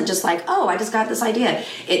 This wasn't just like, oh, I just got this idea.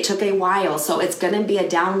 It took a while. So it's going to be a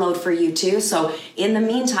download for you too. So in the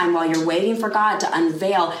meantime, while you're waiting for God to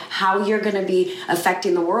unveil how you're going to be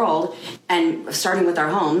affecting the world, and starting with our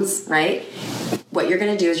homes, right? What you're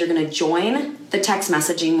going to do is you're going to join the text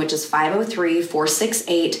messaging, which is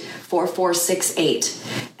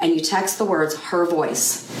 503-468-4468. And you text the words Her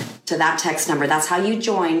Voice to that text number. That's how you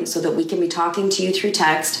join, so that we can be talking to you through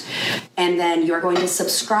text. And then you're going to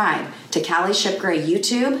subscribe to Callie Shipgray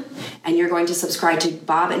YouTube, and you're going to subscribe to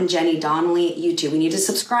Bob and Jenny Donnelly YouTube. We need to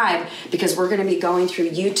subscribe because we're going to be going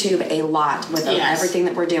through YouTube a lot with everything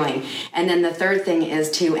that we're doing. And then the third thing is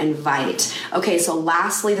to invite. Okay, so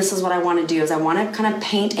lastly, this is what I want to do is I want to kind of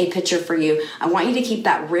paint a picture for you. I want you to keep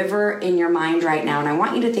that river in your mind right now, and I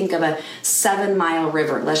want you to think of a 7-mile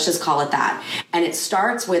river. Let's just call it that. And it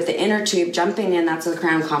starts with the inner tube jumping in. That's the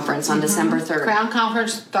Crown Conference on December 3rd. Crown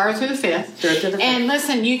Conference, 3rd through the 5th. And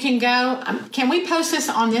listen, you can go. Can we post this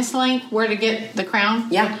on this link where to get the Crown?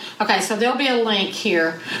 Yeah. Okay, so there'll be a link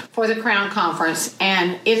here for the Crown Conference,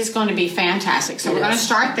 and it is going to be fantastic. So we're going to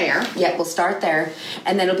start there. Yeah, we'll start there,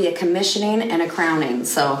 and then it'll be a commissioning and a crowning.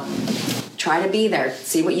 So try to be there.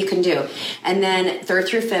 See what you can do. And then 3rd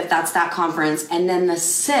through 5th, that's that conference. And then the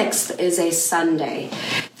 6th is a Sunday.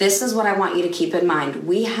 This is what I want you to keep in mind.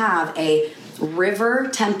 We have a river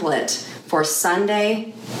template for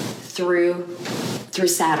Sunday through through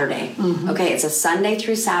Saturday. Okay, it's a Sunday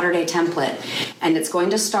through Saturday template, and it's going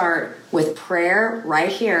to start with prayer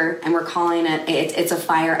right here, and we're calling it's a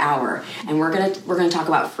fire hour, and we're gonna talk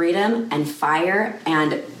about freedom and fire,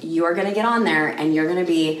 and you're gonna get on there and you're gonna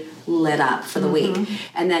be lit up for the week.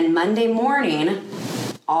 And then Monday morning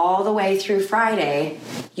all the way through Friday,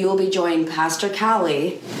 you will be joining Pastor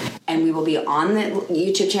Callie, and we will be on the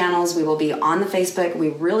YouTube channels. We will be on the Facebook. We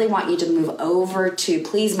really want you to move over to,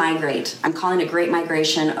 please migrate. I'm calling a great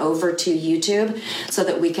migration over to YouTube so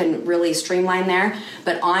that we can really streamline there.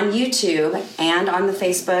 But on YouTube and on the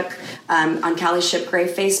Facebook, on Callie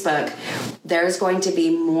Shipgrave Facebook, there's going to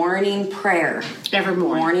be morning prayer. Every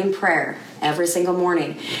morning. Morning prayer. Every single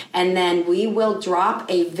morning. And then we will drop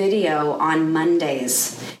a video on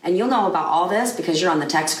Mondays. And you'll know about all this because you're on the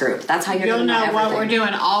text group. That's how you'll know everything. What we're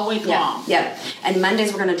doing all week long. Yep. And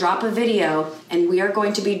Mondays we're going to drop a video, and we are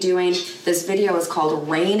going to be doing, this video is called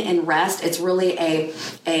Reign and Rest. It's really I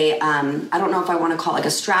don't know if I want to call it like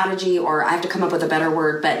a strategy, or I have to come up with a better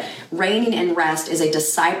word, but reigning and rest is a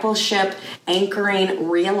discipleship, anchoring,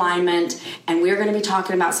 realignment, and we're going to be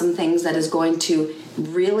talking about some things that is going to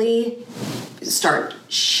really start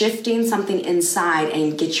shifting something inside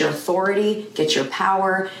and get your authority, get your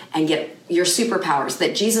power, and get your superpowers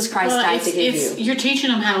that Jesus Christ died to give you. You're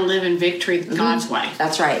teaching them how to live in victory God's way.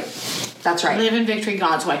 That's right. That's right. Live in victory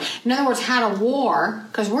God's way. In other words, how to war,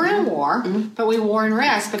 because we're in a war, but we war and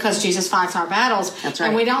rest because Jesus fights our battles. That's right.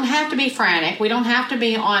 And we don't have to be frantic. We don't have to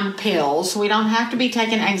be on pills. We don't have to be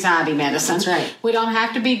taking anxiety medicine. That's right. We don't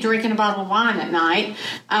have to be drinking a bottle of wine at night.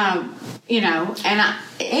 And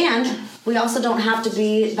we also don't have to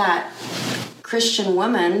be that Christian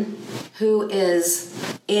woman who is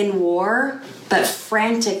in war but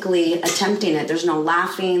frantically attempting it. There's no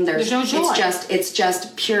laughing. There's no joy. It's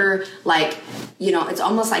just pure, it's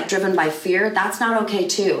almost like driven by fear. That's not okay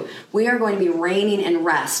too. We are going to be reigning in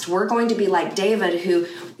rest. We're going to be like David, who,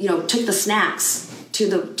 took the snacks to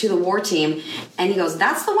the war team, and he goes,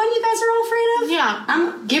 "That's the one you guys are all afraid of?"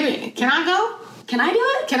 Yeah. Give it. Can I go? Can I do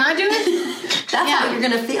it? Can I do it? That's how you're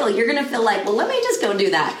going to feel. You're going to feel like, well, let me just go do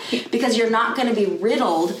that. Because you're not going to be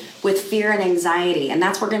riddled with fear and anxiety. And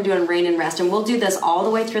that's what we're going to do in Reign and Rest. And we'll do this all the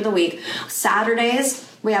way through the week. Saturdays,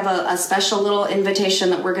 we have a special little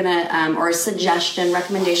invitation that we're going to, or a suggestion,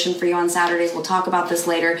 recommendation for you on Saturdays. We'll talk about this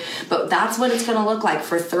later. But that's what it's going to look like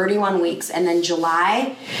for 31 weeks. And then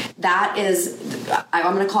July, that is,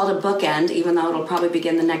 I'm going to call it a bookend, even though it'll probably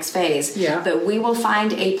begin the next phase. Yeah. But we will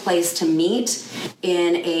find a place to meet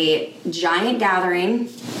in a giant gathering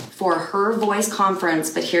for Her Voice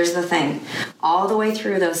conference. But here's the thing. All the way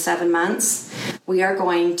through those 7 months, we are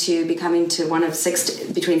going to be coming to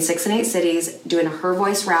between 6 and 8 cities, doing a Her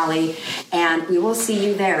Voice rally, and we will see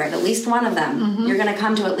you there at least one of them. You're going to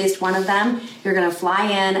come to at least one of them. You're going to fly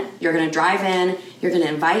in. You're going to drive in. You're going to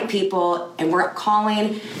invite people, and we're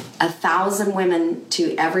calling 1,000 women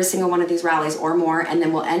to every single one of these rallies or more, and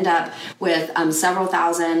then we'll end up with several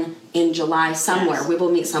thousand in July somewhere. Yes. We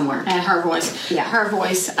will meet somewhere. At Her Voice. Yeah. Her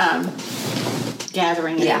Voice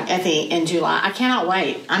gathering in July. I cannot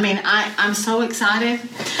wait. I mean, I'm so excited.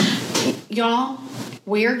 Y'all,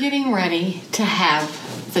 we are getting ready to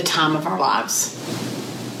have the time of our lives.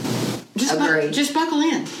 Just buckle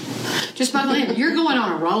in. Just buckle in. You're going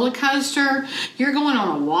on a roller coaster. You're going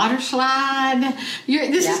on a water slide.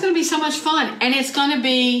 This is going to be so much fun, and it's going to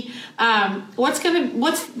be. What's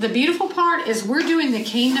the beautiful part is we're doing the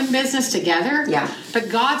kingdom business together. Yeah. But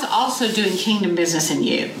God's also doing kingdom business in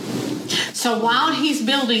you. So while He's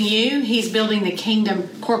building you, He's building the kingdom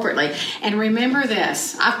corporately. And remember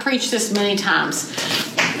this. I've preached this many times.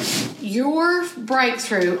 Your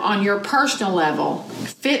breakthrough on your personal level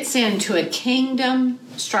fits into a kingdom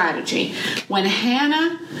strategy. When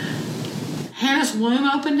Hannah's womb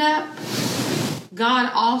opened up,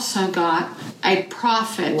 God also got a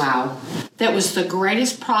prophet. Wow. That was the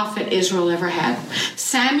greatest prophet Israel ever had.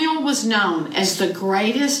 Samuel was known as the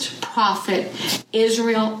greatest prophet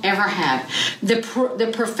Israel ever had. The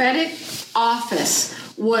prophetic office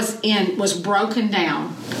was broken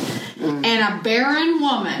down. And a barren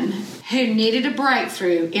woman who needed a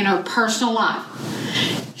breakthrough in her personal life.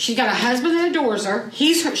 She's got a husband that adores her.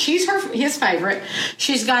 She's his favorite.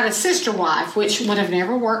 She's got a sister wife, which would have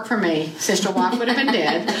never worked for me. Sister wife would have been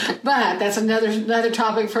dead. But that's another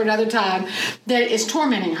topic for another time. That is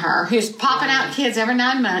tormenting her, who's popping out kids every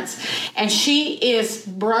 9 months. And she is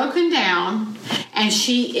broken down and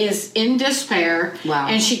she is in despair. Wow.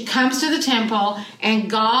 And she comes to the temple, and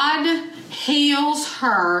God heals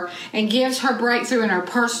her and gives her breakthrough in her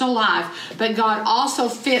personal life. But God also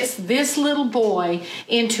fits this little boy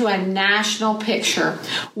into a national picture.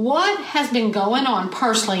 What has been going on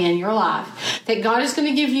personally in your life that God is going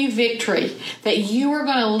to give you victory, that you are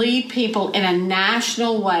going to lead people in a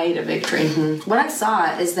national way to victory? Mm-hmm. What I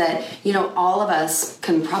saw is that, all of us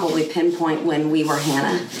can probably pinpoint when we were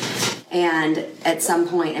Hannah. And at some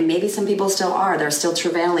point, and maybe some people still are, they're still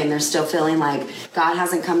travailing, they're still feeling like God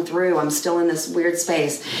hasn't come through, I'm still in this weird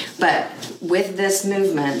space. But with this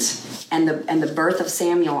movement and the birth of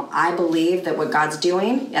Samuel, I believe that what God's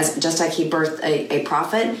doing, just like he birthed a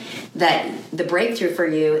prophet, that the breakthrough for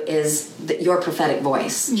you is your prophetic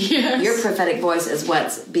voice. Yes. Your prophetic voice is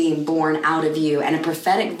what's being born out of you. And a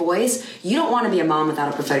prophetic voice, you don't want to be a mom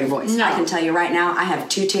without a prophetic voice. No. I can tell you right now, I have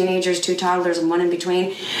 2 teenagers, 2 toddlers, and 1 in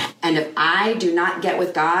between. And if I do not get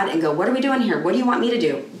with God and go, what are we doing here? What do you want me to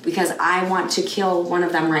do? Because I want to kill one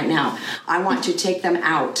of them right now. I want to take them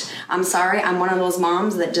out. I'm sorry, I'm one of those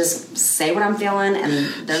moms that just say what I'm feeling, and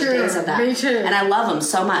there's days of that. Me too. And I love them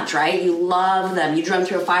so much, right? You love them. You run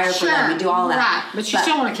through a fire for them. You do all that. Right, but you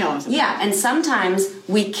still want to kill them. Yeah, and sometimes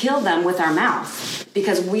we kill them with our mouth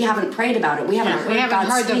because we haven't prayed about it. We haven't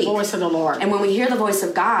heard the voice of the Lord. And when we hear the voice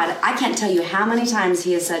of God, I can't tell you how many times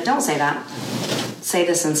he has said, don't say that. Say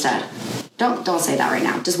this instead. Don't say that right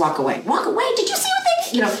now. Just walk away. Walk away. Did you see what they...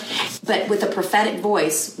 But with a prophetic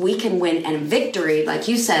voice, we can win and victory, like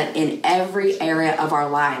you said, in every area of our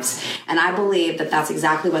lives. And I believe that that's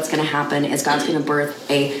exactly what's going to happen is God's going to birth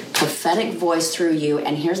a prophetic voice through you.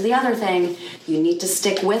 And here's the other thing. You need to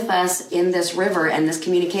stick with us in this river and this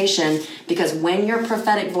communication, because when your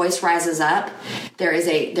prophetic voice rises up, there's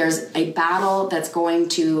a battle that's going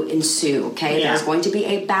to ensue, okay? Yeah. There's going to be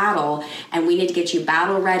a battle, and we need to get you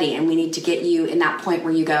battle ready, and we need to get you in that point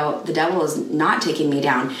where you go, the devil is not taking me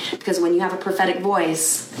down. Because when you have a prophetic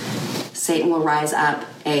voice, Satan will rise up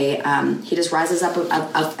he just rises up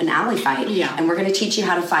of an alley fight. Yeah. And we're going to teach you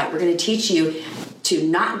how to fight. We're going to teach you to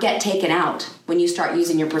not get taken out when you start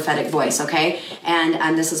using your prophetic voice, okay?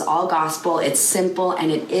 And this is all gospel. It's simple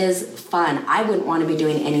and it is fun. I wouldn't want to be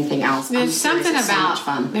doing anything else. There's something about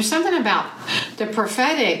the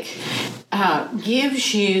prophetic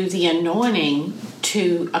gives you the anointing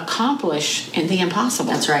to accomplish the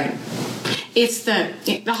impossible. That's right. It's the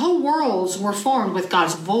whole worlds were formed with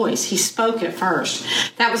God's voice. He spoke it first.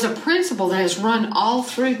 That was a principle that has run all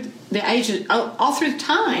through the ages, all through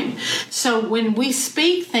time. So when we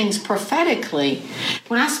speak things prophetically,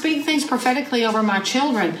 when I speak things prophetically over my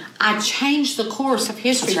children, I change the course of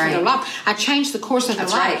history for their life. I change the course of their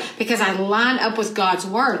life because I line up with God's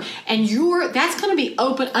word. And that's going to be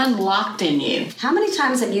unlocked in you. How many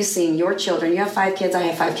times have you seen your children? You have 5 kids, I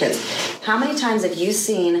have 5 kids. How many times have you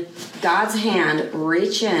seen God's hand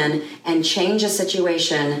reach in and change a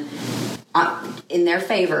situation in their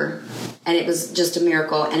favor? And it was just a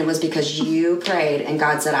miracle, and it was because you prayed, and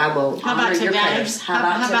God said, I will honor your prayers. How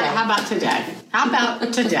about today?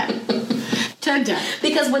 Today.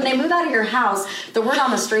 Because when they move out of your house, the word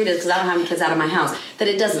on the street is, because I don't have any kids out of my house, that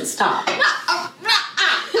it doesn't stop. No,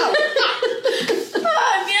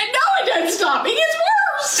 it doesn't stop. It gets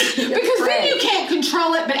worse. Because then you can't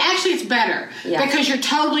control it, but actually it's better. Yeah. Because you're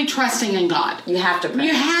totally trusting in God. You have to pray.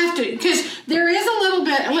 You have to. Because there is a little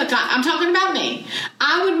bit, look, I'm talking about me.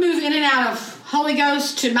 I would move in and out of Holy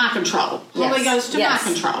Ghost to my control. Holy Ghost to my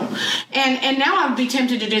control. And now I would be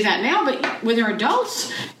tempted to do that now, but when they're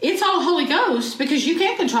adults, it's all Holy Ghost because you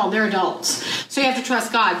can't control them. They're adults. So you have to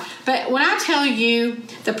trust God. But when I tell you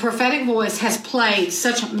the prophetic voice has played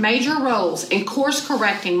such major roles in course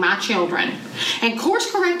correcting my children and course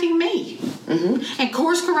correcting me and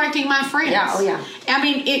course correcting my friends. Yeah, oh yeah. I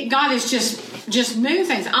mean, God is just moved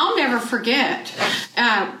things. I'll never forget.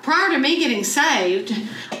 Prior to me getting saved,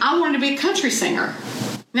 I wanted to be a country singer.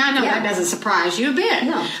 Now, I know that doesn't surprise you a bit.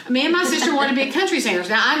 No. Me and my sister wanted to be country singers.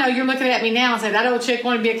 Now, I know you're looking at me now and say, that old chick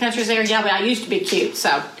wanted to be a country singer. Yeah, but I used to be cute.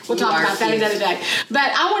 So we'll talk about that another day.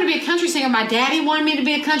 But I wanted to be a country singer. My daddy wanted me to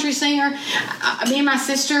be a country singer. Me and my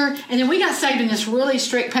sister. And then we got saved in this really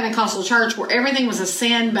strict Pentecostal church where everything was a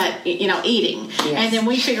sin but, eating. Yes. And then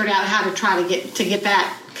we figured out how to try to get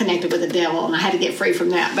that connected with the devil. And I had to get free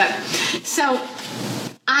from that. But so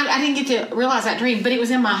I didn't get to realize that dream, but it was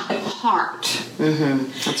in my heart. Mm-hmm.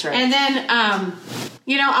 That's right. And then,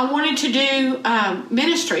 I wanted to do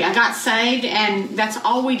ministry. I got saved, and that's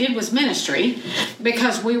all we did was ministry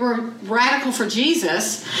because we were radical for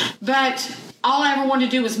Jesus, but all I ever wanted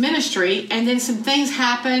to do was ministry. And then some things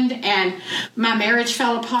happened, and my marriage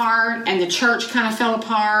fell apart, and the church kind of fell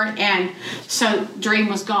apart, and so dream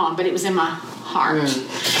was gone, but it was in my heart.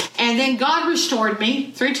 And then God restored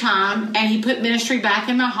me through time, and he put ministry back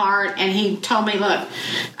in my heart, and he told me, look,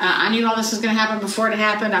 I knew all this was going to happen before it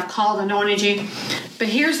happened. I've called, anointed you. But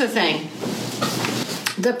here's the thing.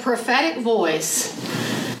 The prophetic voice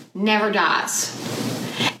never dies.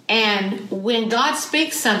 And when God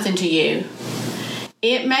speaks something to you,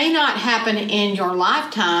 it may not happen in your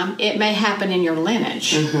lifetime. It may happen in your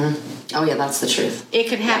lineage. Oh, yeah, that's the truth. It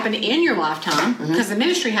could happen in your lifetime, because the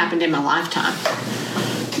ministry happened in my lifetime.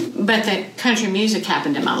 But the country music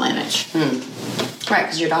happened in my lineage. Right,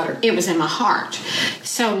 because your daughter. It was in my heart.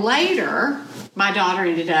 So later, my daughter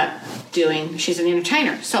ended up she's an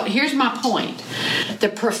entertainer. So here's my point. The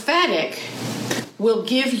prophetic will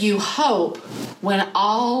give you hope when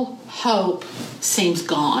all hope seems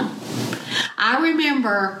gone. I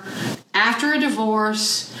remember after a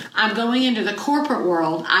divorce, I'm going into the corporate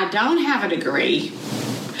world. I don't have a degree.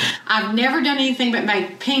 I've never done anything but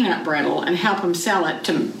make peanut brittle and help them sell it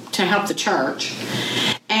to help the church.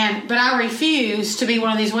 But I refuse to be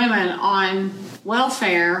one of these women on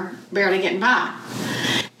welfare, barely getting by.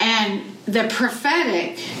 And the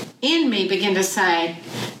prophetic in me began to say,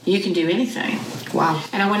 you can do anything. Wow.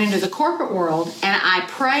 And I went into the corporate world, and I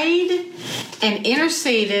prayed and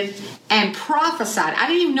interceded and prophesied. I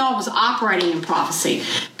didn't even know I was operating in prophecy.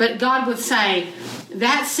 But God would say,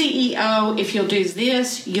 that CEO, if you'll do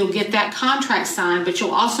this, you'll get that contract signed, but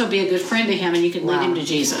you'll also be a good friend to him, and you can lead him to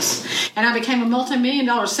Jesus. And I became a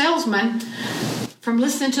multi-million-dollar salesman from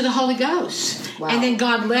listening to the Holy Ghost. Wow. And then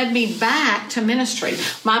God led me back to ministry.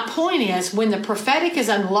 My point is, when the prophetic is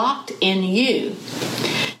unlocked in you,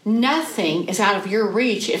 nothing is out of your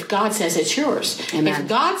reach if God says it's yours. Amen. If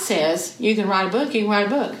God says you can write a book, you can write a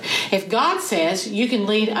book. If God says you can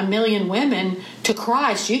lead 1 million women to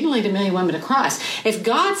Christ, you can lead 1 million women to Christ. If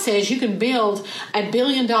God says you can build $1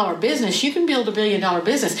 billion business, you can build $1 billion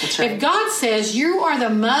business. That's right. If God says you are the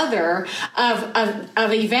mother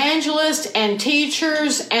of evangelists and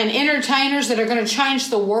teachers and entertainers that are going to change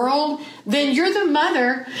the world, then you're the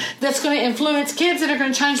mother that's going to influence kids that are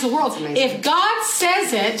going to change the world. If God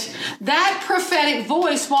says it, that prophetic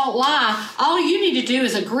voice won't lie. All you need to do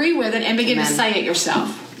is agree with it and begin to say it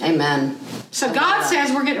yourself. Amen. So God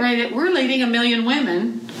says we're leading 1 million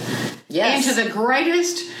women into the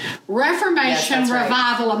greatest Reformation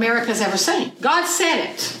revival America's ever seen. God said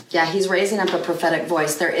it. Yeah, he's raising up a prophetic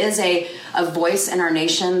voice. There is a voice in our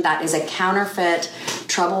nation that is a counterfeit,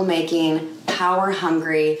 troublemaking,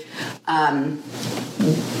 power-hungry,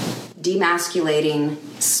 demasculating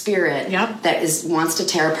spirit that wants to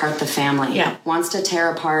tear apart the family, wants to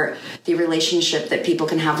tear apart the relationship that people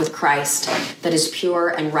can have with Christ that is pure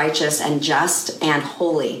and righteous and just and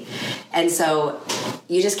holy. And so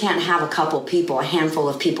you just can't have a handful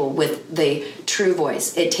of people with the true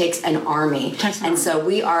voice. It takes an army. And so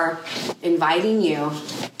we are inviting you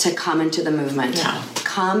to come into the movement. Yeah.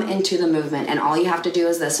 Come into the movement. And all you have to do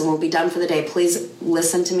is this, and we'll be done for the day. Please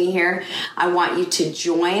listen to me here. I want you to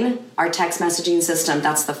join our text messaging system.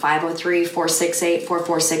 That's the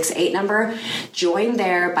 503-468-4468 number. Join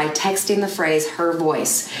there by texting the phrase, her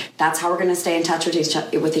voice. That's how we're going to stay in touch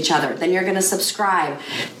with each other. Then you're going to subscribe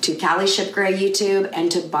to Callie Shipgray YouTube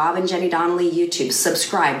and to Bob and Jenny Donnelly YouTube.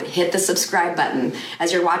 Subscribe. Hit the subscribe button.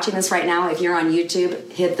 As you're watching this right now, if you're on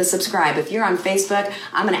YouTube, hit the subscribe. If you're on Facebook,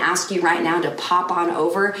 I'm going to ask you right now to pop on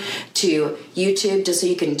over to YouTube just so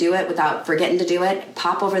you can do it without forgetting to do it.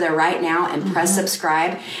 Pop over there right now and press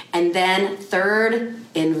subscribe. And then third,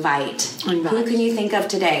 invite. Who can you think of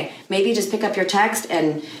today? Maybe just pick up your text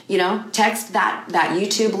and, text that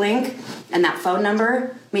YouTube link and that phone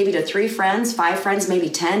number maybe to 3 friends, 5 friends, maybe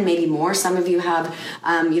 10, maybe more. Some of you have,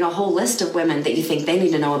 a whole list of women that you think they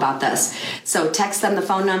need to know about this. So text them the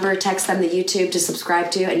phone number, text them the YouTube to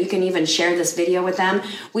subscribe to, and you can even share this video with them.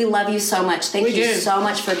 We love you so much. Thank you so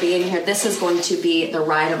much for being here. This is going to be the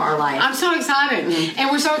ride of our life. I'm so excited. And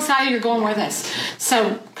we're so excited you're going with us.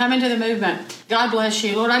 So come into the movement. God bless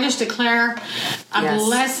you. Lord, I just declare a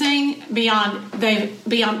blessing beyond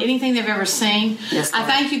anything they've ever seen. Yes, I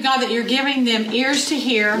thank you, God, that you're giving them ears to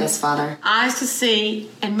hear, yes, Father, eyes to see,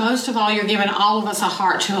 and most of all, you're giving all of us a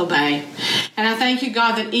heart to obey. And I thank you,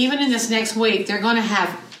 God, that even in this next week, they're going to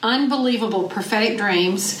have unbelievable prophetic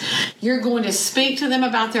dreams. You're going to speak to them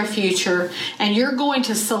about their future, and you're going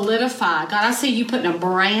to solidify. God, I see you putting a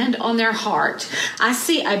brand on their heart. I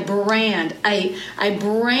see a brand, a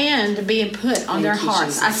brand being put on their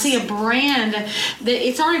hearts. Jesus. I see a brand that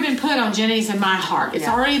it's already been put on Jenny's and my heart. It's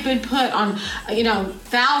already been put on,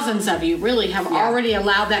 thousands of you really have already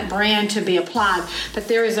allowed that brand to be applied. But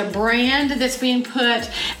there is a brand that's being put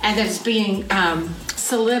and that's being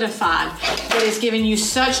solidified, that has given you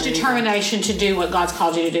such determination to do what God's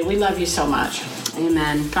called you to do. We love you so much.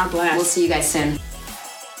 Amen. God bless. We'll see you guys soon.